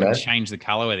can change the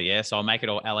color with it. Yeah. So I'll make it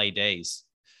all LEDs.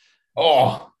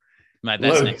 Oh, mate,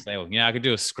 that's next level. I could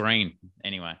do a screen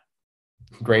anyway.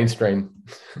 Green screen.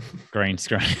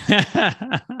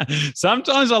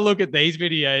 Sometimes I look at these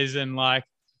videos and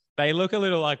they look a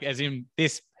little as in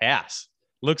this house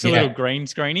looks a little green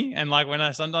screeny. And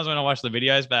sometimes when I watch the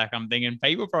videos back, I'm thinking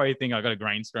people probably think I got a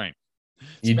green screen.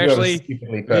 Especially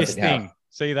this thing. House.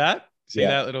 See that? See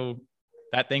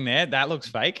that thing there? That looks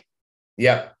fake.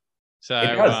 Yeah.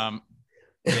 So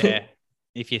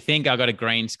if you think I got a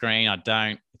green screen, I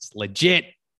don't. It's legit.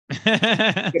 You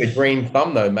got a green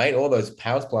thumb though, mate. All those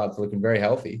house plants are looking very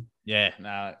healthy. Yeah.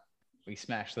 No, we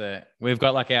smashed we've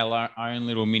got our own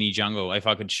little mini jungle. If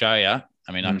I could show you,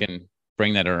 I can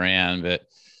bring that around, but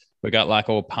we got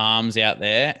all palms out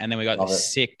there, and then we got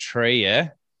this sick tree,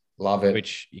 love it,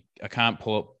 which I can't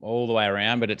pull it all the way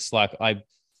around, but it's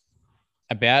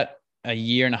about a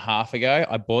year and a half ago,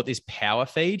 I bought this power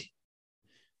feed,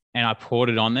 and I poured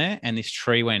it on there, and this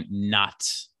tree went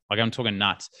nuts. Like, I'm talking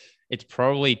nuts. It's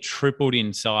probably tripled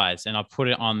in size, and I put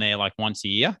it on there like once a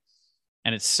year.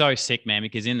 And it's so sick, man,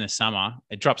 because in the summer,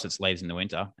 it drops its leaves in the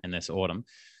winter and this autumn.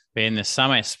 But in the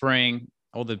summer, spring,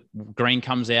 all the green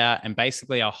comes out, and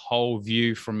basically our whole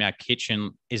view from our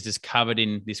kitchen is just covered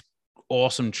in this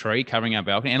awesome tree covering our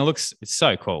balcony. And it's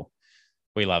so cool.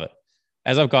 We love it.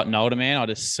 As I've gotten older, man, I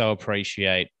just so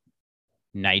appreciate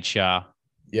nature,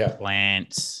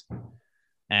 plants.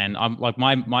 And I'm like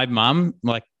my mum,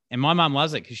 like, and my mum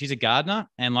loves it because she's a gardener.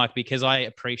 And like, because I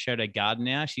appreciate her garden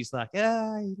now, she's like,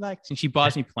 and she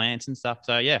buys me plants and stuff.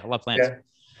 So yeah, I love plants. Yeah.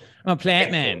 I'm a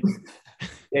plant man.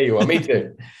 Yeah, you are. Me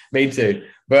too. Me too.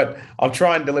 But I'll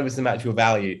try and deliver some actual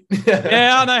value.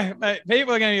 Yeah, I know. Mate,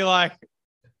 people are going to be like,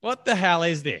 what the hell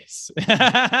is this? All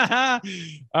right,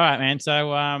 man.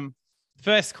 So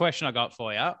first question I got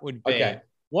for you would be,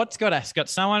 what's got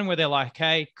someone where they're like,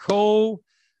 hey, cool,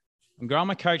 I'm growing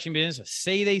my coaching business. I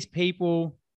see these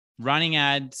people running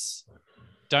ads,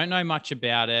 don't know much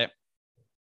about it.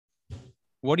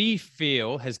 What do you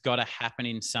feel has got to happen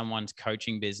in someone's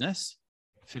coaching business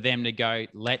for them to go,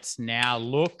 let's now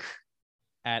look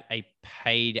at a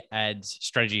paid ads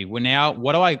strategy? Well, now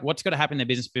what's got to happen in the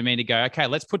business for me to go, okay,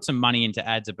 let's put some money into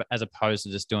ads as opposed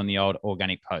to just doing the old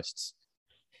organic posts?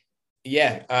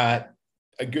 Yeah,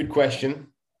 a good question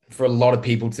for a lot of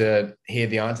people to hear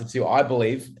the answer to. I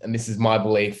believe, and this is my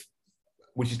belief,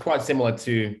 which is quite similar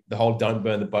to the whole don't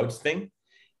burn the boats thing.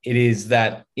 It is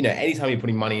that, anytime you're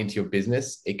putting money into your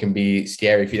business, it can be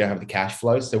scary if you don't have the cash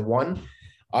flow. So one,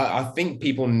 I think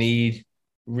people need,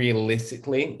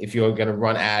 realistically, if you're going to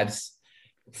run ads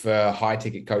for high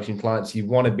ticket coaching clients, you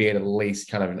want to be at least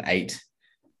kind of an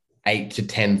 $8,000 to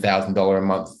 $10,000 a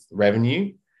month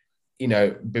revenue,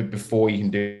 before you can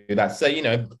do that. So,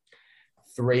 a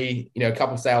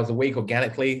couple of sales a week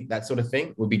organically, that sort of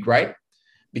thing would be great,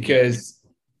 because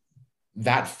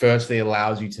that firstly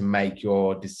allows you to make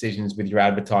your decisions with your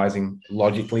advertising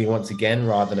logically once again,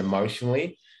 rather than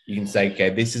emotionally. You can say, okay,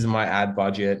 this is my ad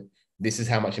budget. This is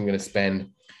how much I'm going to spend.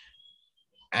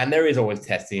 And there is always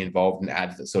testing involved in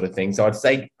ads, that sort of thing. So I'd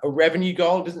say a revenue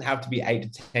goal doesn't have to be 8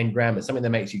 to 10 grand, but something that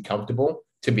makes you comfortable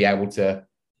to be able to,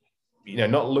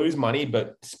 not lose money,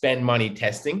 but spend money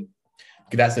testing.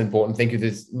 Because that's an important thing, because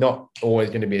it's not always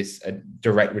going to be a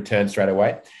direct return straight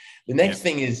away. The next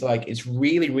thing is, like, it's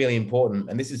really, really important.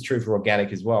 And this is true for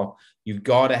organic as well. You've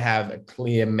got to have a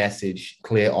clear message,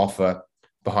 clear offer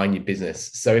behind your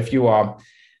business. So if you are,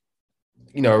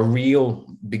 a real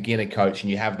beginner coach and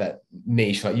you have that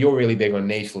niche, like you're really big on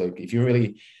niche, Luke. If you're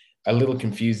really a little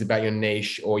confused about your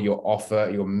niche or your offer,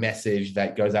 your message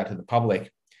that goes out to the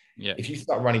public, if you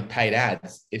start running paid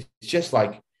ads, it's just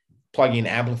like plugging an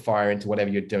amplifier into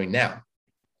whatever you're doing now.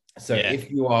 So if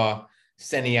you are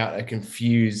sending out a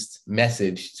confused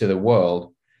message to the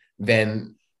world,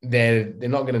 then they're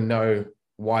not going to know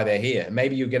why they're here.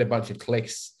 Maybe you'll get a bunch of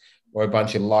clicks or a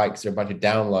bunch of likes or a bunch of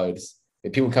downloads,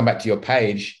 but people come back to your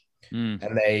page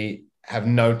and they have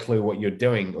no clue what you're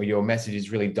doing, or your message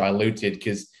is really diluted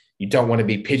because you don't want to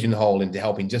be pigeonholed into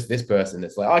helping just this person.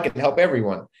 It's like, I can help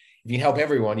everyone. If you can help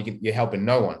everyone, you're helping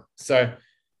no one. So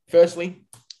firstly,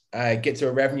 get to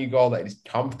a revenue goal that is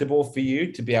comfortable for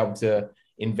you to be able to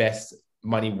invest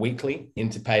money weekly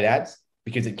into paid ads,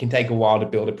 because it can take a while to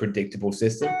build a predictable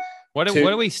system. What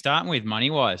are we starting with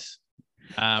money-wise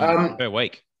per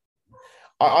week?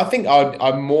 I think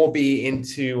I'd more be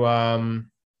into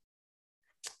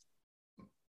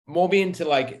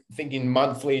like thinking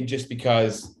monthly, just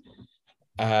because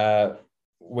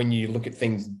when you look at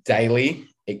things daily,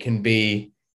 it can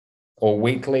be, or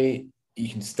weekly, you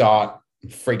can start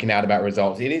freaking out about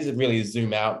results. It is really a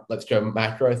zoom out, let's go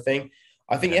macro thing.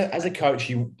 I think as a coach,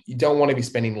 you don't want to be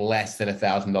spending less than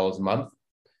 $1,000 a month.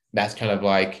 That's kind of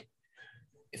like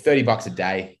 $30 a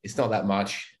day. It's not that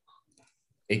much,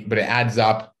 but it adds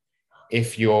up.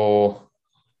 If you're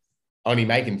only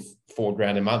making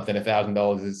 $4,000 a month, then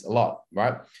 $1,000 is a lot,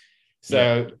 right?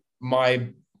 So my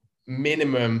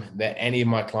minimum that any of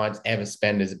my clients ever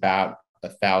spend is about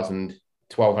 $1,000,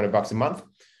 $1,200 a month.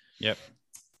 Yep.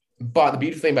 But the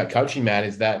beautiful thing about coaching, man,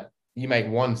 is that you make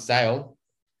one sale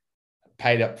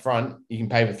paid up front, you can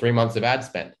pay for 3 months of ad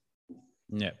spend.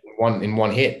 Yeah. In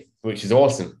one hit, which is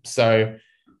awesome. So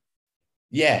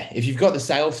if you've got the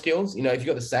sales skills, if you've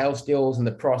got the sales skills and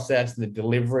the process and the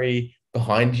delivery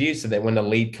behind you, so that when the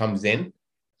lead comes in,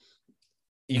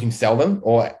 you can sell them,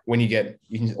 or you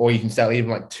can sell even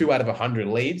like 2 out of 100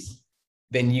 leads,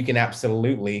 then you can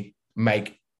absolutely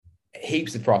make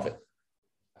heaps of profit.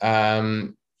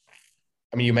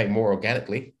 You make more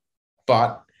organically,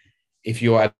 but if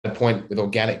you're at a point with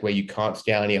organic where you can't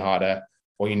scale any harder,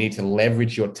 or you need to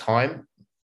leverage your time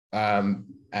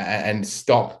and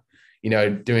stop,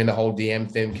 doing the whole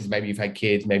DM thing because maybe you've had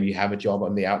kids, maybe you have a job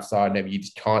on the outside, maybe you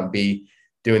just can't be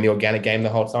doing the organic game the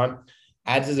whole time.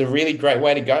 Ads is a really great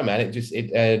way to go, man.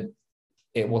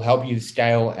 It will help you to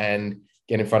scale and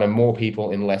get in front of more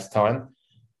people in less time,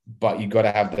 but you've got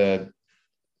to have the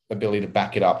ability to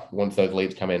back it up once those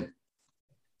leads come in.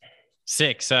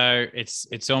 Sick. So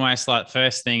it's almost like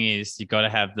first thing is you got to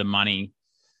have the money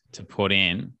to put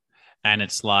in, and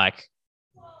it's like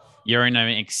you're in an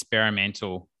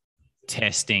experimental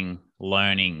testing,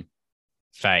 learning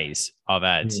phase of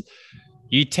ads.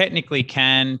 You technically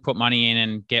can put money in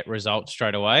and get results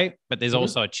straight away, but there's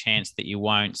also a chance that you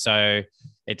won't. So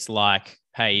it's like,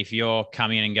 hey, if you're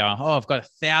coming in and going, oh, I've got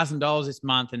 $1,000 this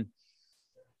month, and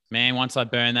man, once I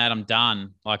burn that, I'm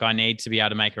done. Like I need to be able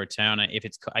to make a return on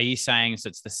it. Are you saying so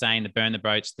it's the same, the burn the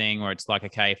boats thing, where it's like,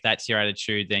 okay, if that's your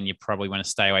attitude, then you probably want to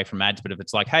stay away from ads. But if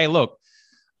it's like, hey, look,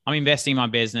 I'm investing in my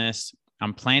business,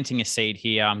 I'm planting a seed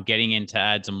here, I'm getting into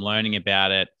ads, I'm learning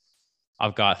about it,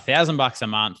 I've got $1,000 a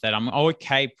month that I'm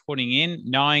okay putting in,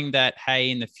 knowing that, hey,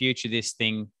 in the future, this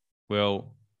thing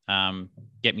will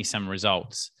get me some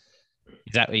results.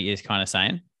 Is that what you're kind of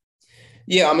saying?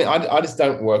 Yeah, I mean, I just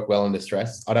don't work well under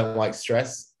stress. I don't like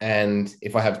stress. And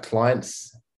if I have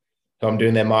clients who I'm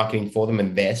doing their marketing for them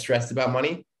and they're stressed about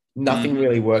money, nothing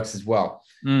really works as well.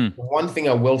 One thing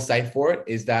I will say for it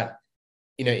is that,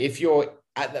 if you're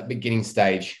at that beginning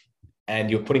stage and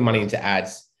you're putting money into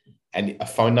ads and a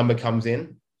phone number comes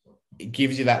in, it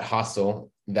gives you that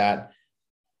hustle that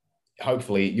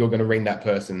hopefully you're going to ring that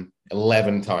person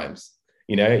 11 times.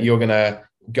 You're going to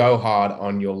go hard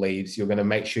on your leads. You're going to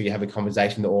make sure you have a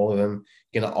conversation to all of them.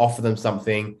 You're going to offer them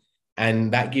something.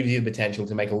 And that gives you the potential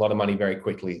to make a lot of money very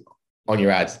quickly on your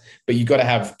ads. But you've got to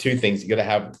have two things. You've got to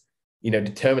have,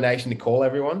 determination to call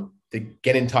everyone, to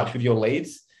get in touch with your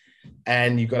leads.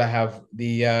 And you've got to have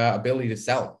the ability to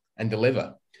sell and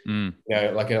deliver,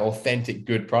 like an authentic,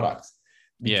 good product.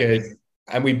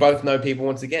 And we both know people,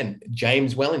 once again,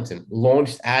 James Wellington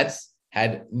launched ads,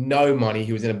 had no money.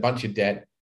 He was in a bunch of debt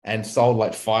and sold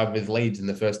like 5 of his leads in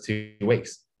the first 2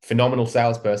 weeks. Phenomenal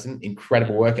salesperson,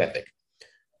 incredible work ethic.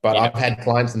 But I've had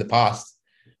clients in the past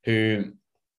and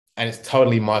it's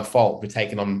totally my fault for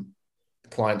taking on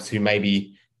clients who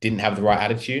maybe didn't have the right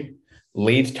attitude.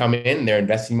 Leads come in, they're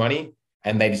investing money,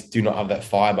 and they just do not have that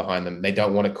fire behind them. They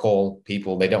don't want to call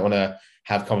people. They don't want to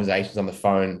have conversations on the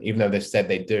phone, even though they've said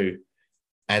they do.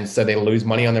 And so they lose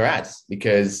money on their ads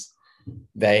because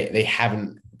they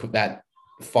haven't put that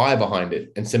fire behind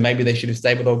it. And so maybe they should have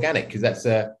stayed with organic because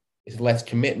it's less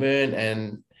commitment,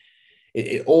 and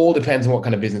it all depends on what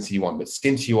kind of business you want. But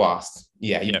since you asked,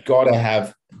 you've got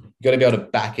to be able to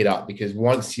back it up, because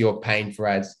once you're paying for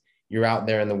ads, you're out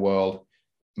there in the world,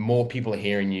 more people are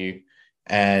hearing you.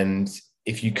 And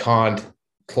if you can't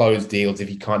close deals, if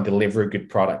you can't deliver a good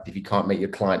product, if you can't make your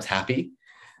clients happy,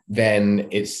 then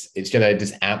it's going to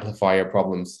just amplify your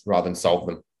problems rather than solve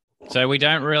them. So we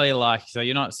don't really so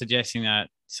you're not suggesting that,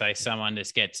 say, someone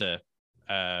just gets a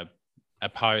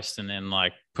post and then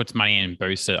like puts money in and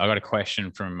boosts it. I got a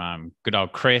question from good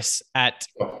old Chris at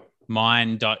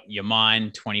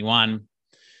mine.yourmind21.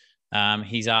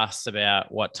 He's asked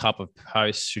about what type of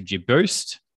posts should you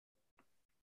boost?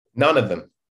 None of them.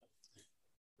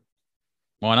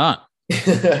 Why not?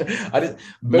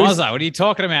 Mozza, what are you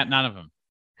talking about? None of them.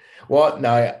 Well,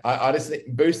 no, I just think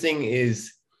boosting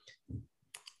is,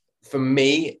 for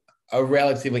me, a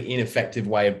relatively ineffective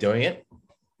way of doing it.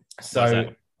 So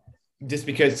just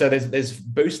because, there's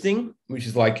boosting, which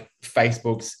is like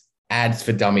Facebook's ads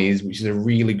for dummies, which is a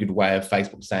really good way of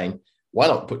Facebook saying, why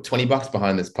not put $20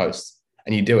 behind this post?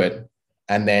 And you do it.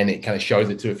 And then it kind of shows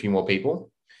it to a few more people.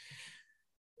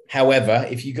 However,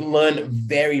 if you can learn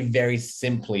very, very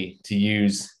simply to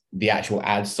use the actual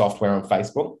ad software on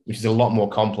Facebook, which is a lot more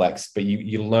complex, but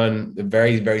you learn the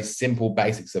very, very simple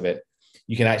basics of it,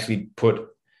 you can actually put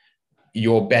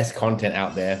your best content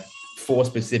out there for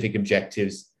specific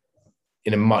objectives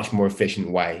in a much more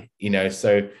efficient way.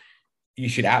 So you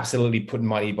should absolutely put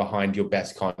money behind your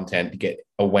best content to get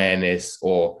awareness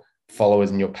or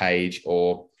followers on your page,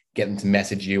 or get them to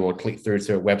message you or click through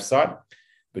to a website.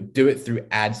 But do it through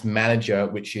Ads Manager,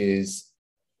 which is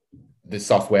the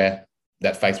software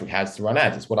that Facebook has to run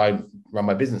ads. It's what I run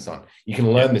my business on. You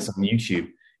can learn this on YouTube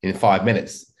in 5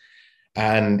 minutes.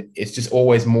 And it's just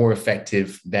always more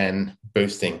effective than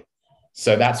boosting.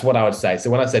 So that's what I would say. So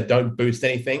when I said don't boost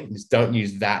anything, just don't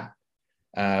use that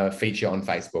feature on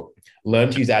Facebook.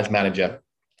 Learn to use Ads Manager.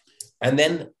 And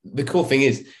then the cool thing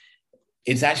is,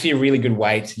 it's actually a really good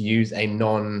way to use a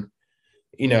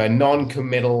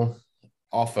non-committal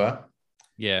offer,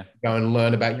 Yeah. Go and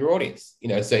learn about your audience.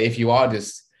 So if you are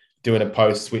just doing a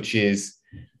post, which is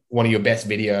one of your best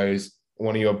videos,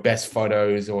 one of your best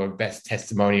photos or best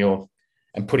testimonial,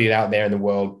 and put it out there in the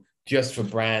world just for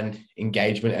brand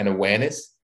engagement and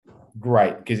awareness,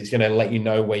 great, because it's going to let you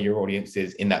know where your audience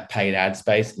is in that paid ad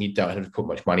space, and you don't have to put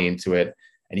much money into it,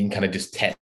 and you can kind of just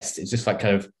test. It's just like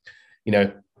kind of,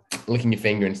 licking your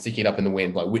finger and sticking it up in the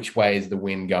wind, like which way is the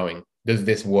wind going? Does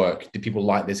this work? Do people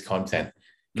like this content?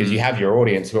 Because you have your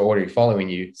audience who are already following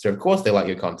you. So of course they like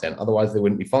your content. Otherwise they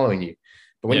wouldn't be following you.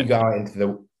 But when you go out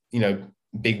into the,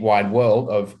 big wide world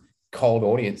of cold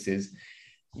audiences,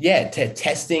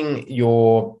 testing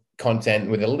your content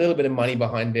with a little bit of money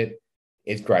behind it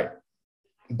is great.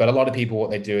 But a lot of people, what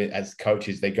they do as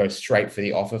coaches, they go straight for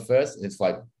the offer first. And it's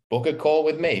like, book a call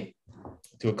with me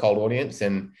to a cold audience,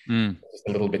 and it's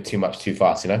a little bit too much too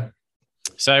fast,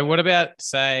 So what about,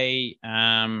 say,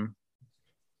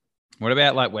 what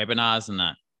about like webinars and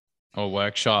that, or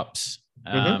workshops?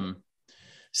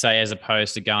 Say, as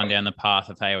opposed to going down the path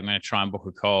of, hey, we're going to try and book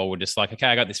a call. We're just like, okay,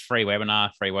 I got this free webinar,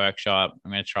 free workshop.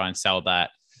 I'm going to try and sell that.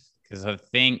 Because I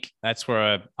think that's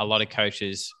where a lot of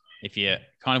coaches, if you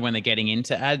kind of, when they're getting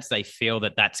into ads, they feel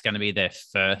that that's going to be their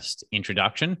first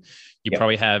introduction. You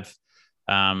probably have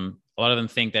a lot of them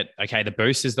think that, okay, the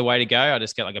boost is the way to go. I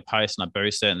just get like a post and I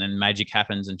boost it and then magic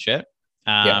happens and shit.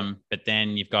 But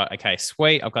then you've got, okay,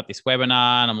 sweet, I've got this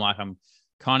webinar and I'm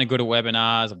kind of good at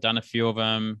webinars. I've done a few of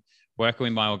them, working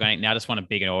with my organic. Now I just want a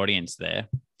bigger audience there.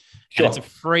 Sure. And it's a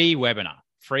free webinar,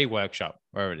 free workshop,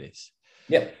 wherever it is.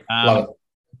 Love it.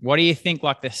 What do you think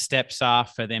like the steps are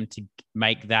for them to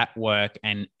make that work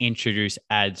and introduce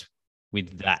ads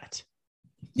with that?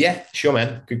 Yeah, sure,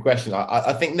 man. Good question.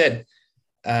 I think that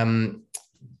I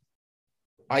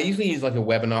usually use like a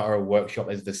webinar or a workshop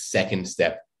as the second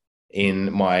step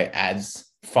in my ads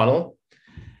funnel.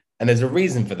 And there's a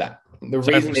reason for that.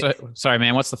 Sorry,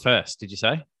 man, what's the first? Did you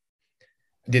say?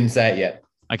 Didn't say it yet.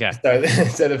 Okay. So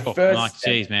the first. Like,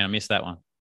 geez, man, I missed that one.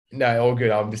 No, all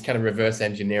good. I'm just kind of reverse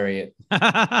engineering it.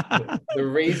 The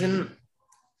reason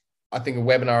I think a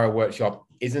webinar or a workshop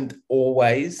isn't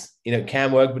always, it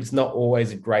can work, but it's not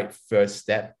always a great first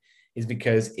step, is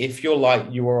because if you're like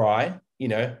you or I,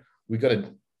 we've got a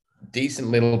decent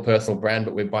little personal brand,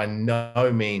 but we're by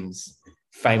no means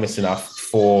famous enough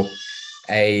for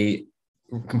a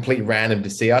complete random to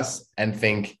see us and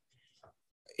think,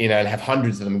 and have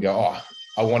hundreds of them go, oh,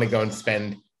 I want to go and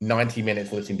spend 90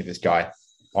 minutes listening to this guy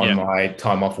on my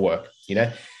time off work,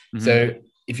 So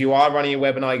if you are running a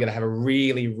webinar, you're going to have a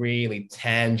really, really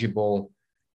tangible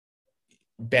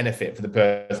benefit for the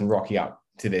person rocking up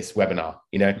to this webinar,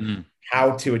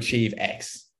 how to achieve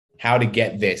X, how to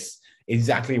get this,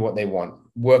 exactly what they want,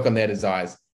 work on their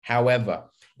desires. However,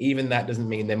 even that doesn't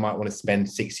mean they might want to spend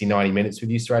 60, 90 minutes with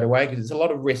you straight away, because it's a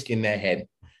lot of risk in their head.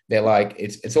 They're like,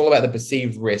 it's all about the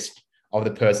perceived risk of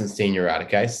the person seeing you out.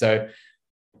 Okay. So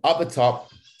up the top,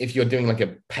 if you're doing like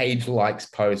a page likes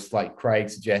post, like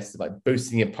Craig suggested, like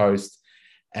boosting a post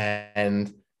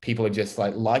and people are just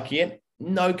like liking it,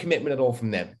 no commitment at all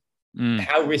from them.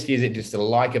 How risky is it just to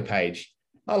like a page?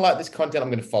 I like this content,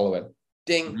 I'm going to follow it.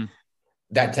 Ding.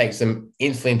 That takes them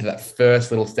instantly into that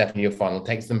first little step in your funnel. It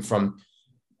takes them from,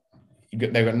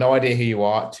 they've got no idea who you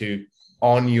are, to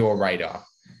on your radar.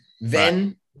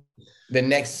 Then the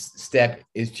next step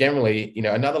is generally,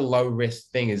 another low risk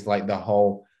thing is like the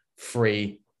whole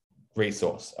free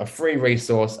resource, a free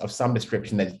resource of some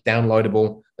description that's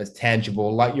downloadable, that's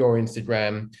tangible, like your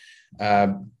Instagram,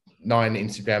 9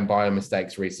 Instagram bio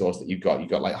mistakes resource that you've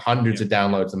got like hundreds of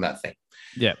downloads on that thing.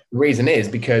 The reason is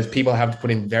because people have to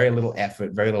put in very little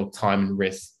effort, very little time and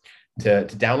risk to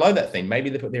download that thing. Maybe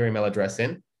they put their email address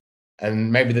in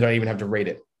and maybe they don't even have to read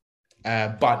it.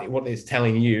 But what it's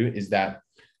telling you is that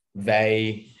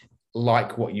they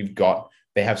like what you've got.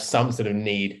 They have some sort of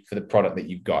need for the product that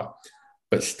you've got,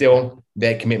 but still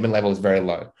their commitment level is very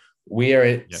low. We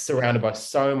are surrounded by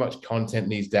so much content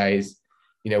these days.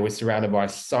 We're surrounded by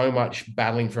so much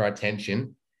battling for our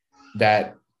attention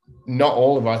that not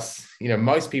all of us,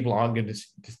 most people aren't going to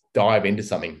just dive into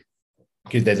something,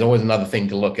 because there's always another thing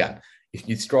to look at. If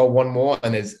you scroll one more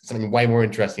and there's something way more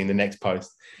interesting in the next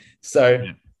post. So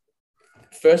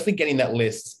firstly, getting that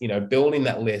list, building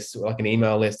that list, like an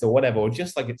email list or whatever, or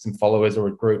just like it's some followers or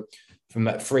a group from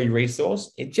that free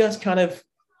resource, it just kind of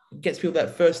gets people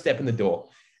that first step in the door.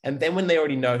 And then when they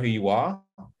already know who you are,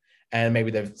 and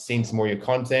maybe they've seen some more of your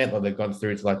content, or they've gone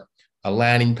through to like a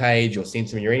landing page or seen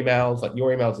some of your emails, like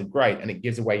your emails are great and it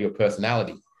gives away your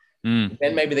personality.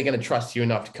 Then maybe they're going to trust you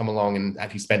enough to come along and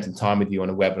actually spend some time with you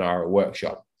on a webinar or a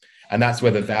workshop. And that's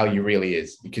where the value really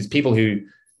is, because people who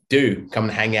do come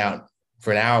and hang out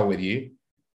for an hour with you,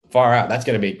 far out, that's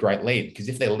going to be a great lead, because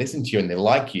if they listen to you and they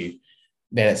like you,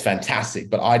 then it's fantastic.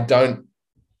 But I don't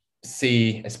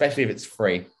see, especially if it's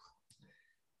free,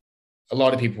 a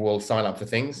lot of people will sign up for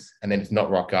things and then just not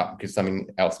rock up because something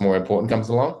else more important comes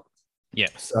along. Yeah.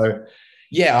 So,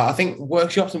 yeah, I think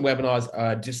workshops and webinars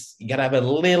are just, you got to have a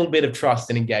little bit of trust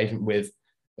and engagement with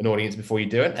an audience before you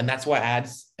do it. And that's why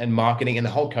ads and marketing and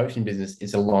the whole coaching business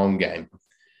is a long game.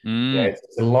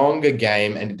 It's a longer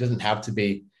game, and it doesn't have to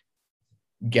be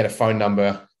get a phone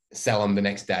number, sell them the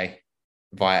next day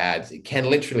via ads. It can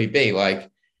literally be like,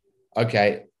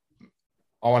 okay,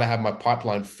 I want to have my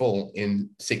pipeline full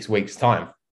in 6 weeks' time.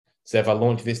 So if I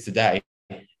launch this today,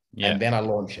 and then I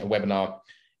launch a webinar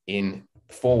in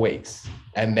 4 weeks,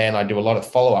 and then I do a lot of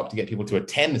follow-up to get people to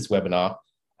attend this webinar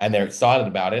and they're excited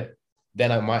about it,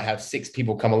 then I might have 6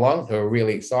 people come along who are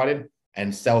really excited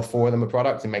and sell 4 of them a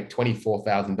product and make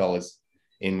 $24,000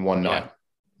 in one night.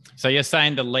 So you're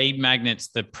saying the lead magnet's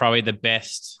probably the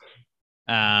best,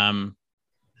 the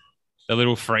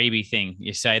little freebie thing.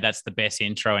 You say that's the best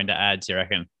intro into ads, you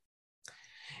reckon?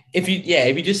 If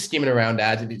you're just skimming around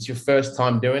ads, if it's your first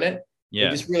time doing it, it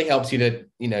just really helps you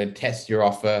to, test your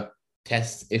offer,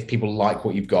 test if people like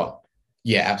what you've got.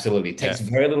 Yeah, absolutely. It takes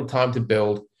very little time to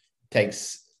build,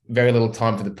 takes very little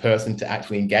time for the person to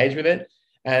actually engage with it.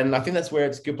 And I think that's where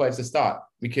it's a good place to start,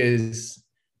 because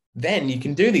then you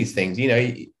can do these things.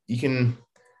 You can,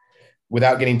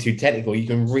 without getting too technical, you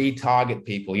can retarget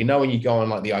people. When you go on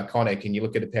like the Iconic and you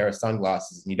look at a pair of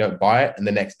sunglasses and you don't buy it, and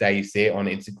the next day you see it on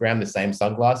Instagram, the same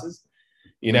sunglasses,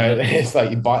 it's like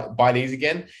you buy these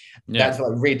again. That's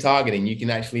like retargeting. You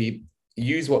can actually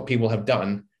use what people have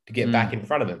done to get back in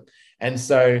front of them. And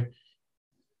so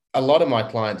a lot of my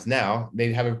clients now,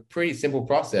 they have a pretty simple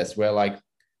process where like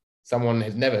someone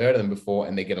has never heard of them before,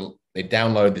 and they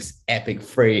download this epic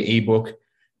free ebook.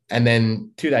 And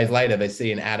then 2 days later, they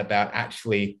see an ad about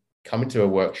actually coming to a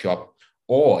workshop,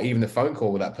 or even a phone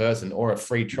call with that person, or a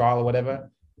free trial or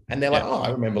whatever. And they're like, oh,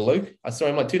 I remember Luke. I saw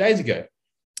him like 2 days ago.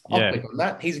 I'll click on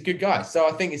that. He's a good guy. So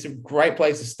I think it's a great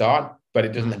place to start, but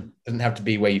it doesn't have to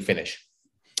be where you finish.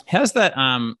 How's that?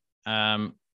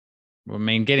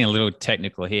 Getting a little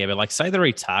technical here, but like say the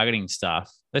retargeting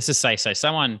stuff, let's just say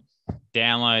someone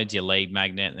downloads your lead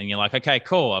magnet and you're like, okay,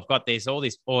 cool. I've got all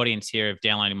this audience here of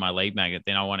downloading my lead magnet.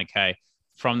 Then I want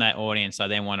from that audience, I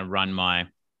then want to run my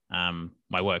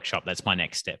workshop. That's my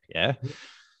next step. Yeah.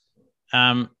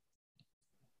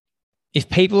 If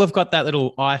people have got that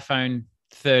little iPhone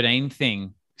 13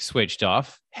 thing switched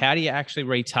off, how do you actually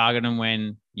retarget them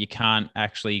when you can't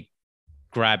actually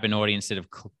grab an audience that have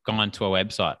gone to a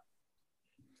website?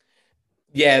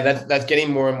 Yeah, that's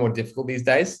getting more and more difficult these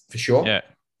days, for sure. Yeah.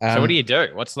 So what do you do?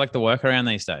 What's like the workaround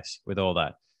these days with all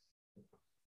that?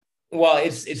 Well,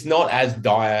 it's not as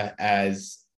dire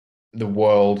as the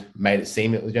world made it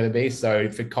seem it was going to be. So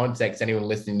for context, anyone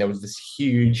listening, there was this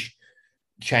huge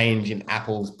change in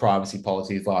Apple's privacy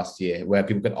policies last year where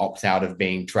people could opt out of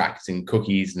being tracked and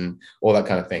cookies and all that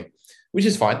kind of thing, which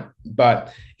is fine.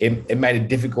 But it made it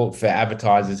difficult for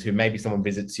advertisers who maybe someone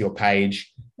visits your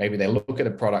page, maybe they look at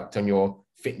a product on your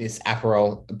fitness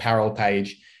apparel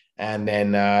page, and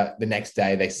then the next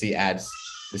day they see ads,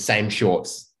 the same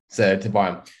shorts, so to buy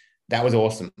them. That was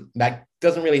awesome. That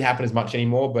doesn't really happen as much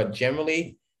anymore, but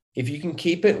generally, if you can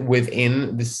keep it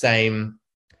within the same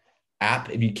app,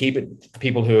 if you keep it,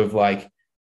 people who have like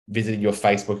visited your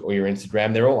Facebook or your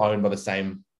Instagram, they're all owned by the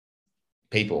same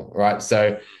people, right?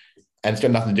 So, and it's got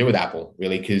nothing to do with Apple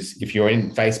really, because if you're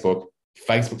in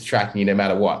Facebook's tracking you no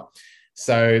matter what.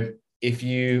 So if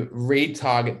you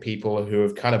retarget people who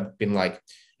have kind of been like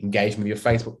engaged with your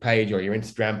Facebook page or your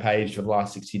Instagram page for the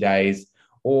last 60 days,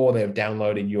 or they've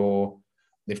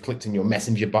they've clicked on your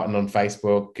messenger button on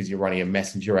Facebook because you're running a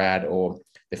messenger ad, or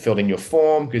they filled in your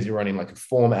form because you're running like a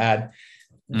form ad,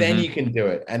 then you can do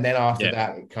it. And then after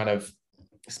that, it kind of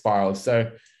spirals.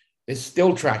 So it's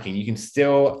still tracking. You can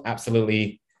still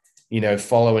absolutely,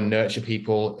 follow and nurture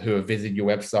people who have visited your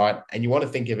website. And you want to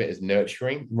think of it as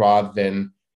nurturing rather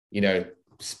than,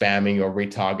 spamming or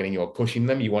retargeting or pushing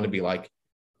them. You want to be like,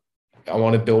 I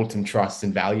want to build some trust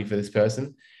and value for this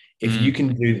person. If you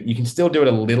can still do it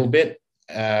a little bit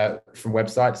from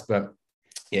websites, but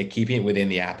yeah, keeping it within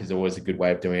the app is always a good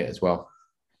way of doing it as well.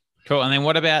 Cool. And then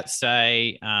what about,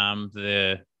 say,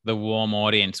 the warm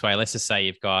audience way? Let's just say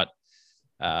you've got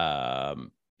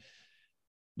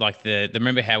like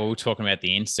remember how we were talking about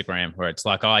the Instagram, where it's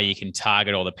like, you can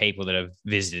target all the people that have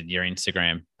visited your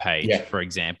Instagram page, for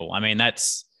example. I mean,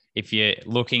 that's if you're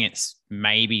looking at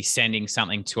maybe sending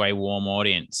something to a warm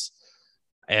audience.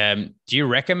 Do you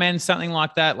recommend something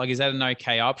like that? Like, is that an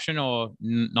okay option or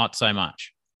not so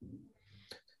much?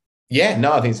 Yeah,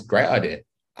 no, I think it's a great idea.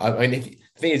 I mean, the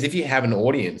thing is, if you have an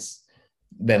audience,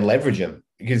 then leverage them,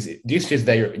 because just because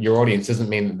they're your audience doesn't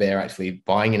mean that they're actually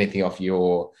buying anything off you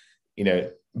or,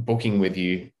 booking with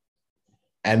you.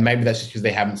 And maybe that's just because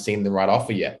they haven't seen the right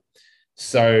offer yet.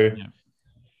 So Yeah.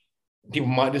 people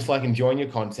might just like enjoying your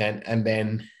content, and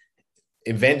then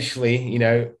eventually,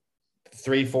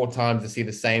 3-4 times to see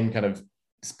the same kind of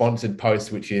sponsored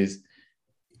post, which is,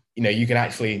 you can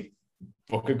actually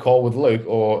book a call with Luke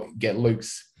or get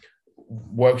Luke's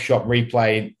workshop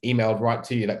replay emailed right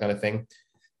to you, that kind of thing.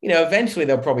 Eventually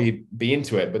they'll probably be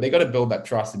into it, but they got to build that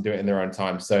trust and do it in their own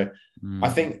time. So I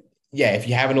think, yeah, if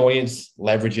you have an audience,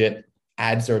 leverage it.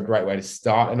 Ads are a great way to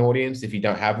start an audience if you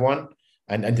don't have one,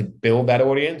 and to build that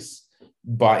audience,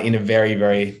 but in a very,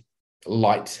 very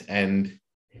light and,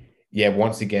 yeah,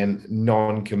 once again,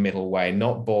 non-committal way,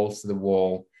 not balls to the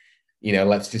wall.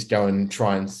 Let's just go and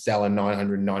try and sell a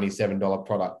 $997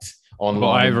 product Or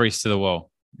online. ovaries to the wall.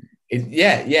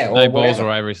 Yeah. No balls or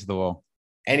ovaries to the wall.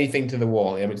 Anything to the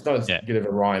wall. I mean, it's not as good of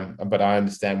a rhyme, but I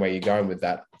understand where you're going with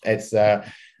that. It's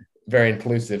very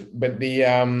inclusive. But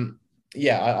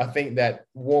I think that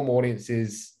warm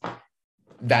audiences,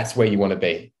 that's where you want to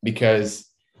be, because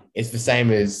it's the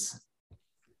same as,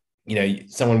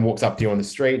 someone walks up to you on the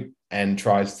street and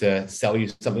tries to sell you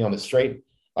something on the street,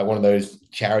 like one of those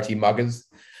charity muggers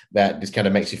that just kind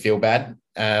of makes you feel bad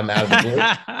out of the blue.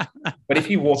 But if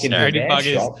you walk into their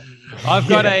shop, I've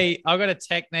got a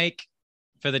technique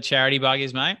for the charity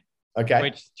buggers, mate. Okay.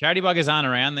 Which charity buggers aren't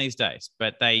around these days,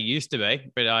 but they used to be.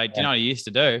 But do you know what I used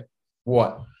to do?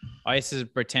 What? I used to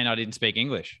pretend I didn't speak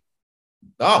English.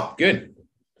 Oh, good.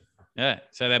 Yeah.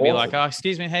 So they'd be like, "Oh,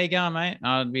 excuse me, how you going, mate?" And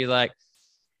I'd be like,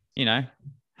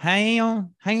 "Hey, a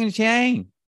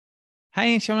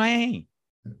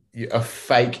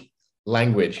fake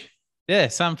language. Yeah,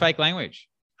 some fake language.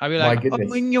 I'd be like, and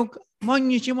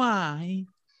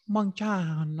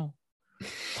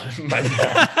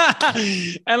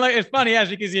like, it's funny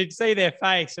actually, because you'd see their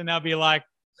face and they'll be like,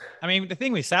 I mean, the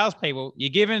thing with salespeople, you're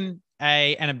given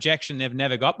an objection they've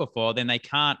never got before, then they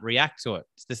can't react to it.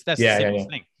 That's the simplest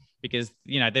thing, because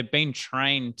they've been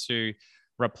trained to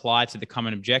reply to the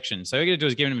common objection. So what you're gonna do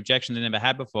is give them an objection they never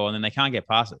had before, and then they can't get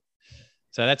past it.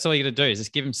 So that's all you got to do, is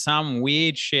just give them some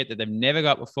weird shit that they've never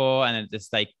got before, and then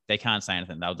just they can't say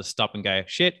anything. They'll just stop and go,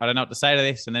 "Shit, I don't know what to say to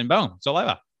this," and then boom, it's all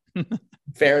over.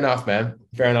 Fair enough, man.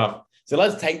 Fair enough. So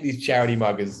let's take these charity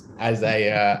muggers as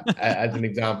as an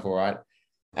example, right?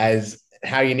 As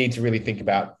how you need to really think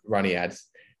about running ads.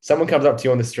 Someone comes up to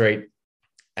you on the street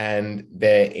and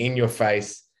they're in your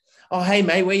face. "Oh, hey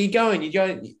mate, where you going? You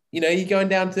going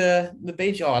down to the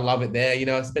beach? Oh, I love it there.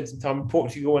 I spent some time in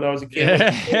Portugal when I was a kid.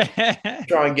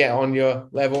 Try and get on your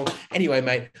level. Anyway,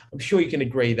 mate, I'm sure you can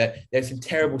agree that there's some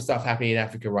terrible stuff happening in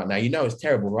Africa right now. It's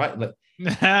terrible, right?" Like,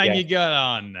 you go,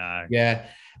 "Oh no." Yeah.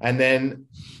 And then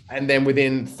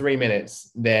within 3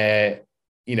 minutes, they're,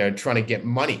 trying to get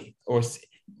money, or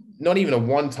not even a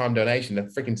one-time donation, a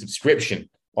freaking subscription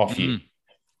off you.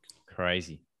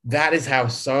 Crazy. That is how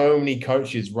so many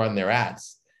coaches run their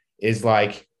ads, is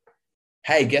like,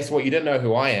 "Hey, guess what? You don't know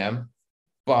who I am,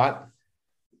 but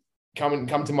come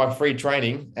to my free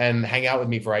training and hang out with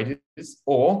me for ages,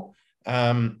 or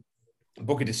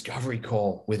book a discovery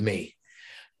call with me.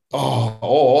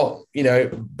 Or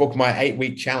book my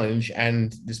 8-week challenge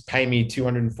and just pay me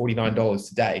 $249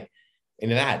 today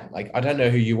in an ad." Like, I don't know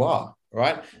who you are,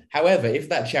 right? However, if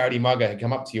that charity mugger had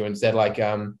come up to you and said like,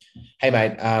 "Hey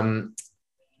mate,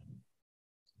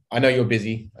 I know you're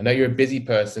busy. I know you're a busy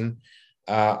person.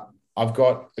 I've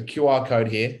got a QR code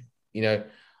here.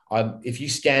 If you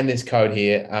scan this code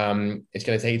here, it's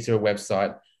going to take you to a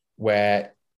website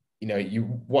where,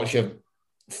 you watch a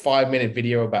 5-minute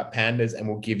video about pandas, and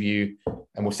we'll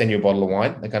send you a bottle of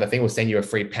wine," that kind of thing. We'll send you a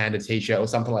free panda t-shirt or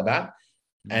something like that.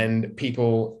 And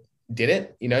people did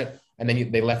it, and then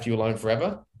they left you alone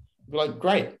forever. You're like,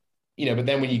 great. But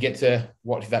then when you get to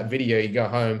watch that video, you go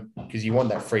home because you want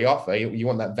that free offer. You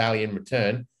want that value in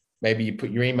return. Maybe you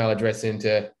put your email address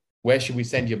into, "Where should we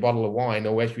send you a bottle of wine?"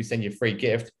 or "Where should we send you a free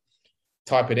gift?"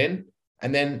 Type it in,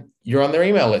 and then you're on their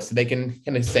email list. So they can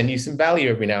kind of send you some value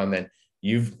every now and then.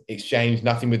 You've exchanged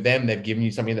nothing with them. They've given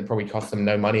you something that probably costs them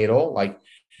no money at all. Like,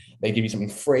 they give you something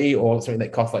free or something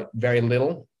that costs like very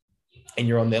little, and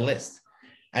you're on their list.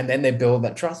 And then they build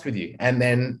that trust with you. And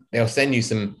then they'll send you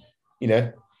some,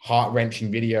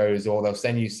 heart-wrenching videos, or they'll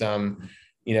send you some,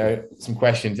 some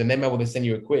questions. And then maybe they'll send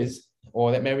you a quiz,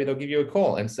 or that maybe they'll give you a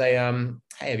call and say,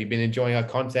 "Hey, have you been enjoying our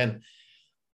content?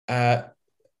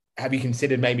 Have you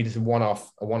considered maybe just a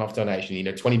one-off donation?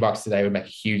 $20 today would make a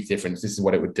huge difference. This is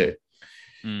what it would do."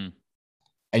 And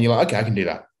you're like, "Okay, I can do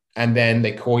that." And then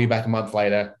they call you back a month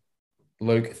later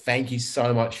Luke, thank you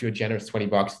so much for your generous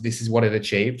 $20. This is what it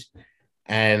achieved.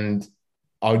 And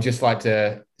I would just like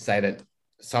to say that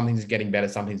some things are getting better,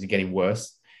 some things are getting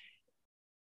worse.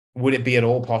 Would it be at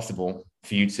all possible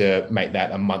for you to make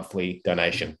that a monthly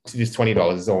donation? So just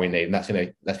 $20 is all we need, and that's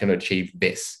gonna achieve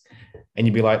this. And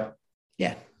you'd be like,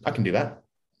 yeah, I can do that.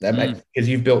 Because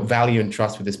you've built value and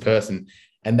trust with this person,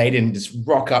 and they didn't just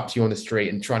rock up to you on the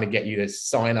street and trying to get you to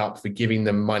sign up for giving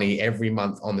them money every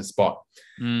month on the spot.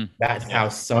 That's how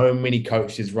so many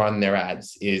coaches run their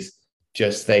ads, is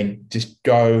just they just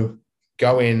go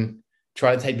in,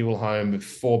 try to take people home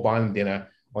before buying them dinner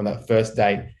on that first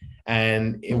date.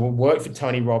 And it will work for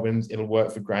Tony Robbins. It'll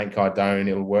work for Grant Cardone.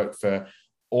 It'll work for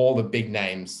all the big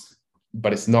names,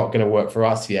 but it's not going to work for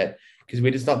us yet because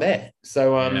we're just not there.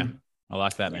 So, I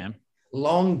like that, man.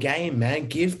 Long game, man.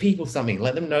 Give people something.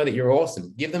 Let them know that you're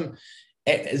awesome. Give them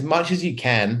as much as you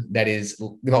can that is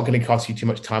not going to cost you too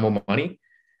much time or money.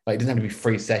 Like, it doesn't have to be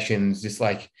free sessions. Just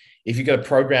like if you've got a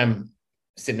program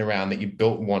sitting around that you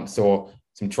built once, or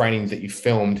some trainings that you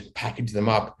filmed, package them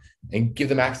up and give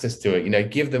them access to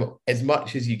it. Give them as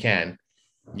much as you can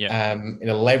in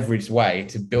a leveraged way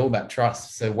to build that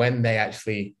trust. So when they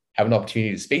actually have an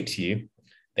opportunity to speak to you,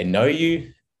 they know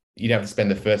you. You don't have to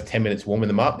spend the first 10 minutes warming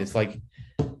them up. It's like,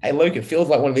 hey, Luke, it feels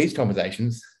like one of these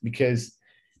conversations because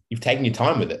you've taken your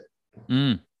time with it.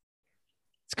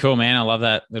 It's cool, man. I love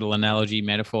that little analogy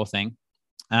metaphor thing.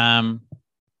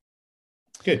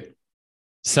 Good.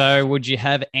 So would you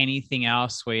have anything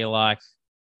else where you're like,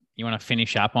 you want to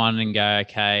finish up on and go,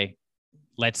 okay,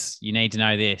 you need to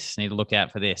know this, need to look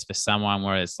out for this, for someone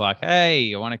where it's like,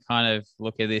 hey, I want to kind of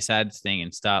look at this ads thing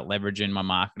and start leveraging my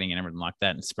marketing and everything like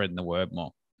that and spreading the word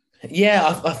more?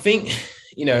 Yeah, I think,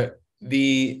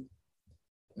 the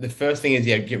first thing is,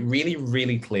 get really,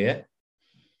 really clear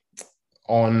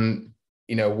on,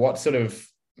 what sort of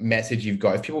message you've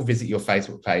got. If people visit your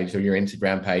Facebook page or your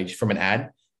Instagram page from an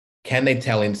ad, can they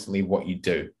tell instantly what you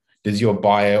do? Does your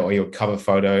bio or your cover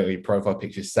photo or your profile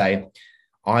picture say,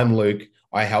 I'm Luke,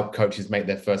 I help coaches make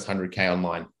their first 100K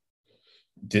online?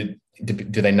 Do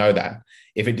they know that?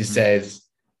 If it just says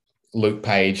Luke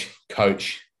Page,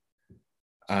 coach,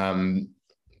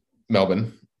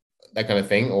 Melbourne, that kind of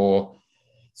thing, or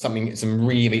some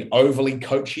really overly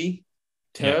coachy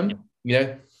term,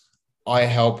 I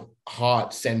help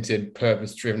heart-centered,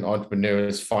 purpose-driven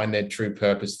entrepreneurs find their true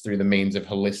purpose through the means of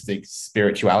holistic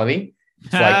spirituality.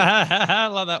 It's like, I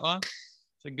love that one.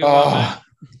 It's a good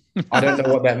one. I don't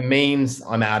know what that means.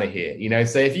 I'm out of here.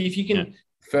 So if you can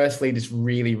firstly just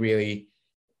really, really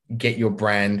get your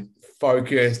brand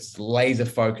focused, laser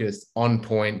focused, on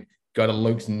point, go to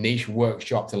Luke's niche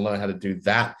workshop to learn how to do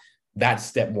that. That's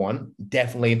step one.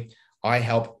 Definitely, I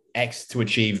help X to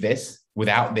achieve this.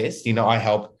 Without this, I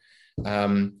help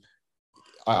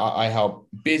I help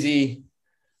busy,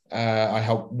 I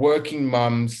help working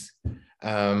mums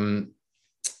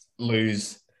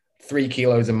lose 3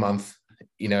 kilos a month,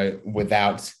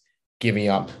 without giving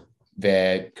up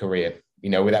their career,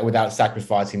 without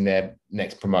sacrificing their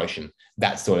next promotion,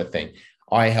 that sort of thing.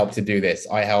 I help to do this.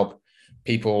 I help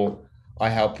people. I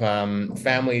help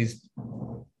families,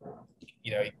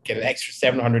 get an extra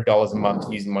 $700 a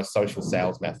month using my social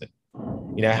sales method.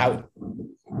 How,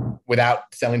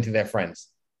 without selling to their friends.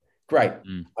 Great.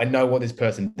 I know what this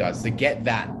person does. So get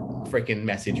that freaking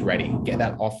message ready. Get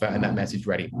that offer and that message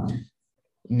ready.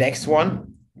 Next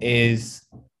one is,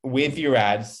 with your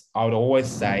ads, I would always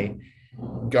say,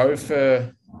 go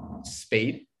for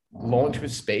speed, launch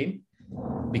with speed.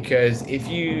 Because if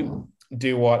you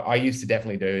do what I used to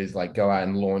definitely do, is like go out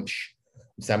and launch.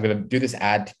 So I'm going to do this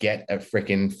ad to get a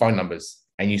freaking phone numbers.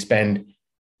 And you spend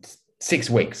 6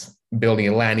 weeks building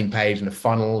a landing page and a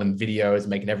funnel and videos,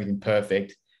 making everything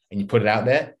perfect. And you put it out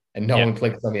there and no one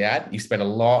clicks on the ad. You spend a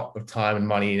lot of time and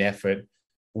money and effort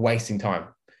wasting time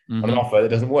on an offer that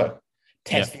doesn't work.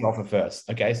 Test the offer first.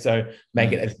 Okay. So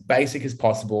make it as basic as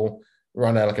possible.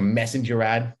 Run like a messenger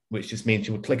ad, which just means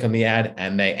you will click on the ad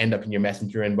and they end up in your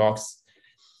messenger inbox.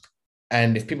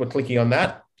 And if people are clicking on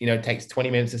that, it takes 20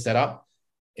 minutes to set up.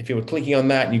 If people are clicking on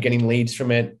that and you're getting leads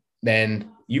from it,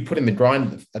 then you put in the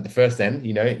grind at the first end.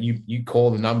 You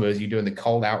call the numbers, you're doing the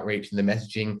cold outreach and the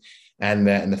messaging and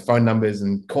the phone numbers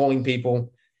and calling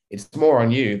people. It's more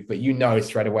on you, but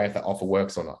straight away if that offer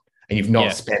works or not. And you've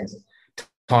not spent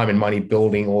time and money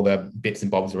building all the bits and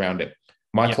bobs around it.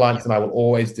 My clients and I will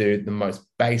always do the most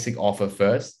basic offer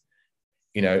first.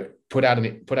 Put out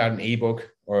an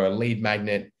ebook or a lead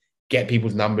magnet, get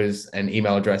people's numbers and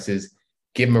email addresses,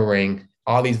 give them a ring.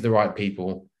 Are these the right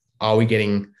people? Are we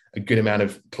getting a good amount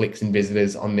of clicks and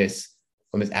visitors on this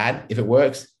ad? If it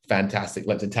works, fantastic.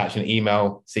 Let's attach an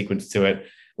email sequence to it.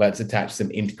 Let's attach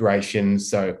some integrations.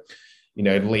 So,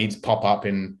 leads pop up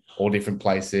in all different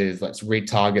places. Let's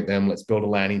retarget them. Let's build a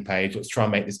landing page. Let's try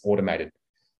and make this automated.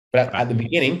 But at the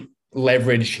beginning,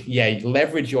 leverage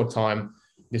your time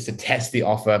just to test the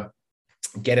offer,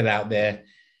 get it out there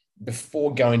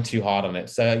before going too hard on it.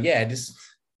 So yeah, just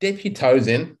dip your toes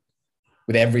in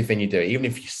with everything you do. Even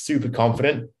if you're super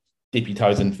confident, dip your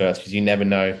toes in first, because you never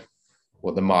know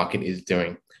what the market is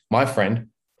doing. My friend,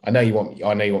 I know you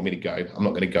want me to go. I'm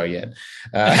not going to go yet.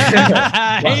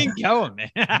 Ain't going,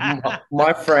 man.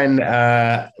 my friend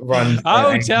runs.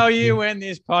 I'll tell you when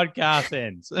this podcast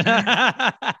ends.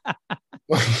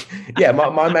 Yeah,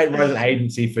 my mate runs an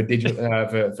agency for digital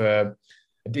for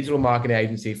a digital marketing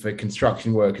agency for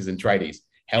construction workers and tradies.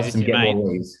 Helps them get more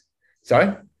leads.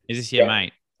 Sorry, is this your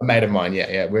mate? A mate of mine.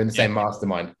 Yeah, we're in the same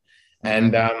mastermind,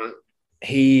 and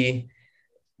he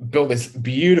built this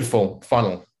beautiful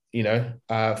funnel,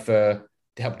 to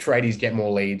help tradies get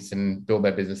more leads and build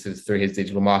their businesses through his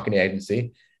digital marketing agency.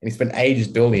 And he spent ages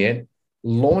building it,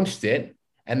 launched it,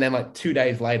 and then like 2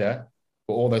 days later,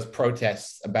 for all those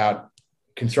protests about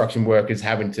construction workers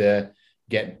having to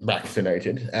get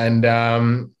vaccinated, and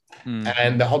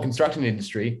the whole construction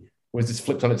industry was just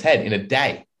flipped on its head in a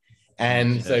day.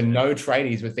 And so no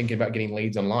tradies were thinking about getting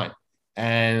leads online.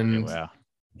 And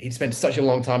he'd spent such a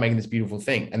long time making this beautiful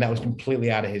thing, and that was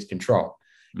completely out of his control.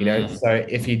 So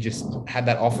if he just had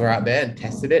that offer out there and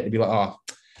tested it, it'd be like, oh,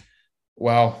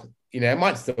 well, it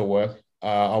might still work.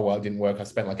 It didn't work. I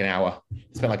spent like an hour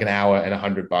and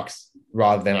 $100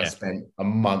 rather than I spent a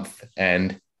month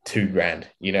and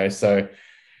 $2,000, So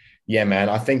yeah, man,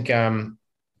 I think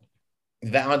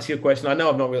did that answer your question? I know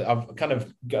I've kind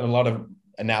of got a lot of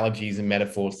analogies and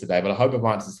metaphors today, but I hope I've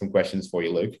answered some questions for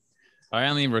you, Luke. I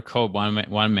only recalled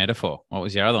one metaphor. What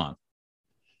was your other one?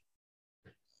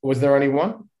 Was there only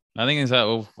one? I think it's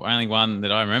only one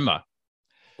that I remember.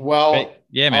 Well, but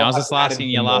yeah, man, I was just asking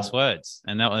your last words,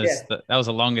 and that was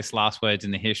the longest last words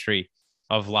in the history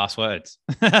of last words.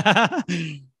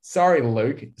 Sorry,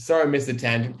 Luke. Sorry, Mr.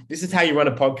 Tangent. This is how you run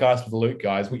a podcast with Luke,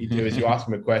 guys. What you do is you ask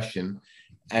him a question,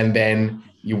 and then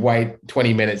you wait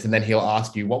 20 minutes, and then he'll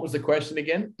ask you, "What was the question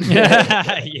again?"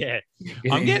 Yeah,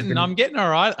 I'm getting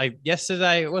all right.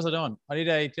 Yesterday, what was I doing? Did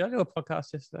I do a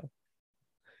podcast yesterday?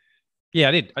 Yeah,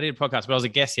 I did. I did a podcast, but I was a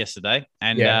guest yesterday,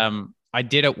 and I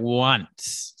did it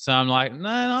once. So I'm like, no,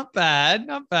 not bad.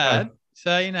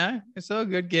 So, it's all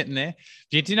good getting there.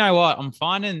 Do you know what? I'm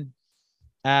finding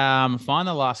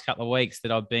the last couple of weeks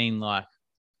that I've been like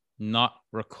not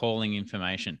recalling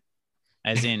information,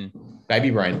 as in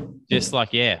baby brain. Just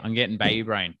like, I'm getting baby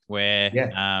brain where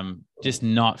just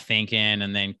not thinking,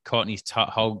 and then Courtney's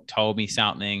told me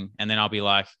something, and then I'll be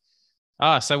like,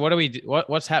 oh, so what do we do?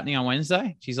 What's happening on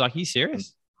Wednesday? She's like, are you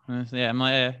serious? Yeah, I'm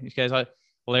like, yeah. She goes, I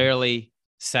literally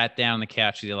sat down on the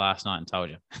couch with you last night and told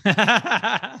you.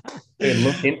 That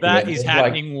is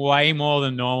happening way more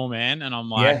than normal, man. And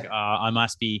I'm like, I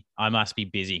must be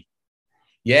busy.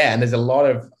 Yeah, and there's a lot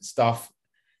of stuff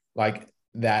like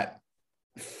that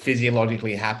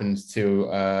physiologically happens to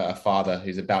a father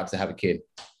who's about to have a kid.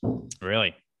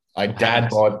 Really? Dad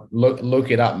bod,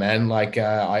 look it up, man. Like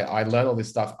I learned all this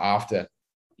stuff after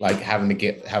like having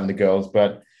the girls,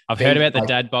 but I've heard about the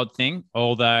dad bod thing,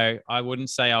 although I wouldn't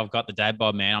say I've got the dad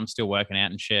bod, man. I'm still working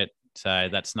out and shit, so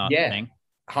that's not the thing.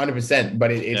 100%,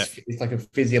 but it's like a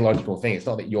physiological thing. It's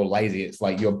not that you're lazy. It's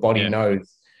like your body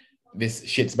knows this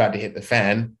shit's about to hit the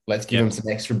fan. Let's give them some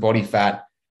extra body fat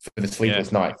for the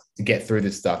sleepless nights to get through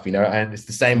this stuff, And it's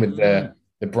the same with the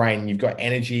brain. You've got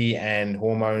energy and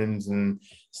hormones and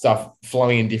stuff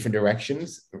flowing in different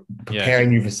directions,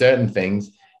 preparing you for certain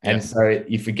things. And so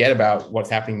you forget about what's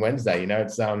happening Wednesday.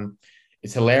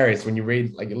 It's hilarious when you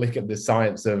read, like, you look at the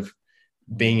science of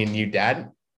being a new dad.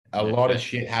 A lot of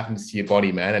shit happens to your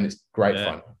body, man, and it's great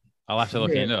fun. I'll have to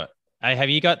look into it. Hey, have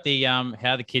you got the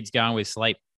how the kids going with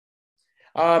sleep?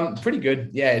 Pretty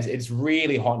good. Yeah, it's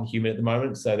really hot and humid at the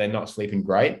moment, so they're not sleeping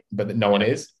great, but no one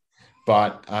is.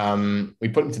 But we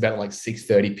put them to bed at like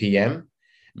 6:30 p.m.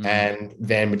 And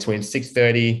then between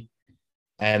 6:30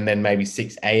 and then maybe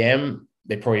 6 a.m.,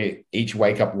 they probably each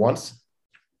wake up once,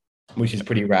 which is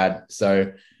pretty rad.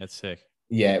 So that's sick.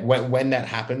 Yeah, when that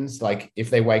happens, like if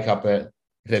they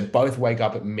both wake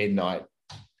up at midnight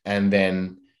and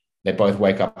then they both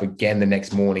wake up again the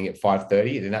next morning at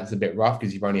 5:30, then that's a bit rough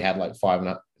because you've only had like five and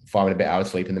a bit hours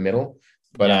sleep in the middle.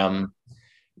 But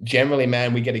generally,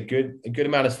 man, we get a good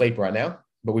amount of sleep right now,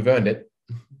 but we've earned it.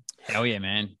 Hell yeah,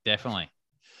 man. Definitely.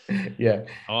 Yeah.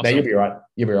 Awesome. No, you'll be right.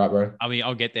 You'll be right, bro.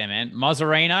 I'll get there, man.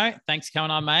 Mozzarino, thanks for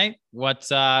coming on, mate. Where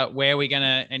are we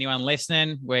anyone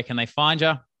listening, where can they find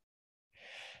you?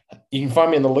 You can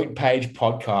find me on the Luke Page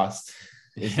podcast.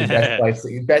 It's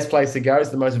the best place to go. It's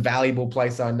the most valuable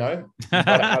place I know.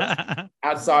 But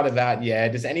outside of that, yeah,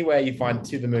 just anywhere you find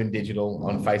To The Moon Digital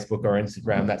on Facebook or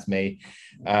Instagram, that's me.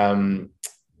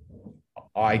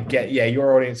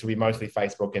 Your audience will be mostly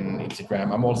Facebook and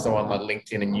Instagram. I'm also on like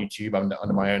LinkedIn and YouTube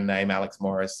under my own name, Alex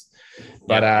Morris.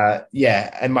 But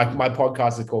and my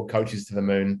podcast is called Coaches to the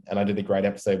Moon, and I did a great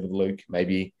episode with Luke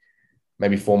maybe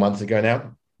 4 months ago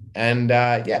now. And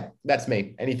that's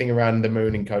me. Anything around the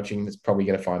moon and coaching is probably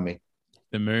going to find me.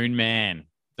 The Moon Man.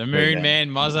 The Moon Man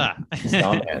Mozza.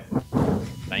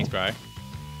 Thanks, bro.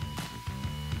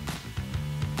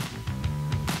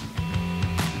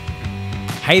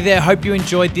 Hey there, hope you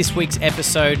enjoyed this week's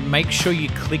episode. Make sure you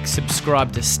click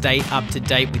subscribe to stay up to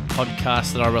date with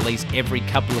podcasts that I release every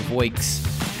couple of weeks.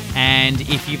 And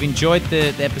if you've enjoyed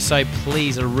the episode,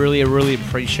 please, I really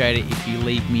appreciate it if you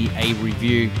leave me a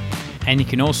review. And you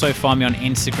can also find me on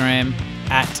Instagram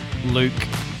at Luke_Page.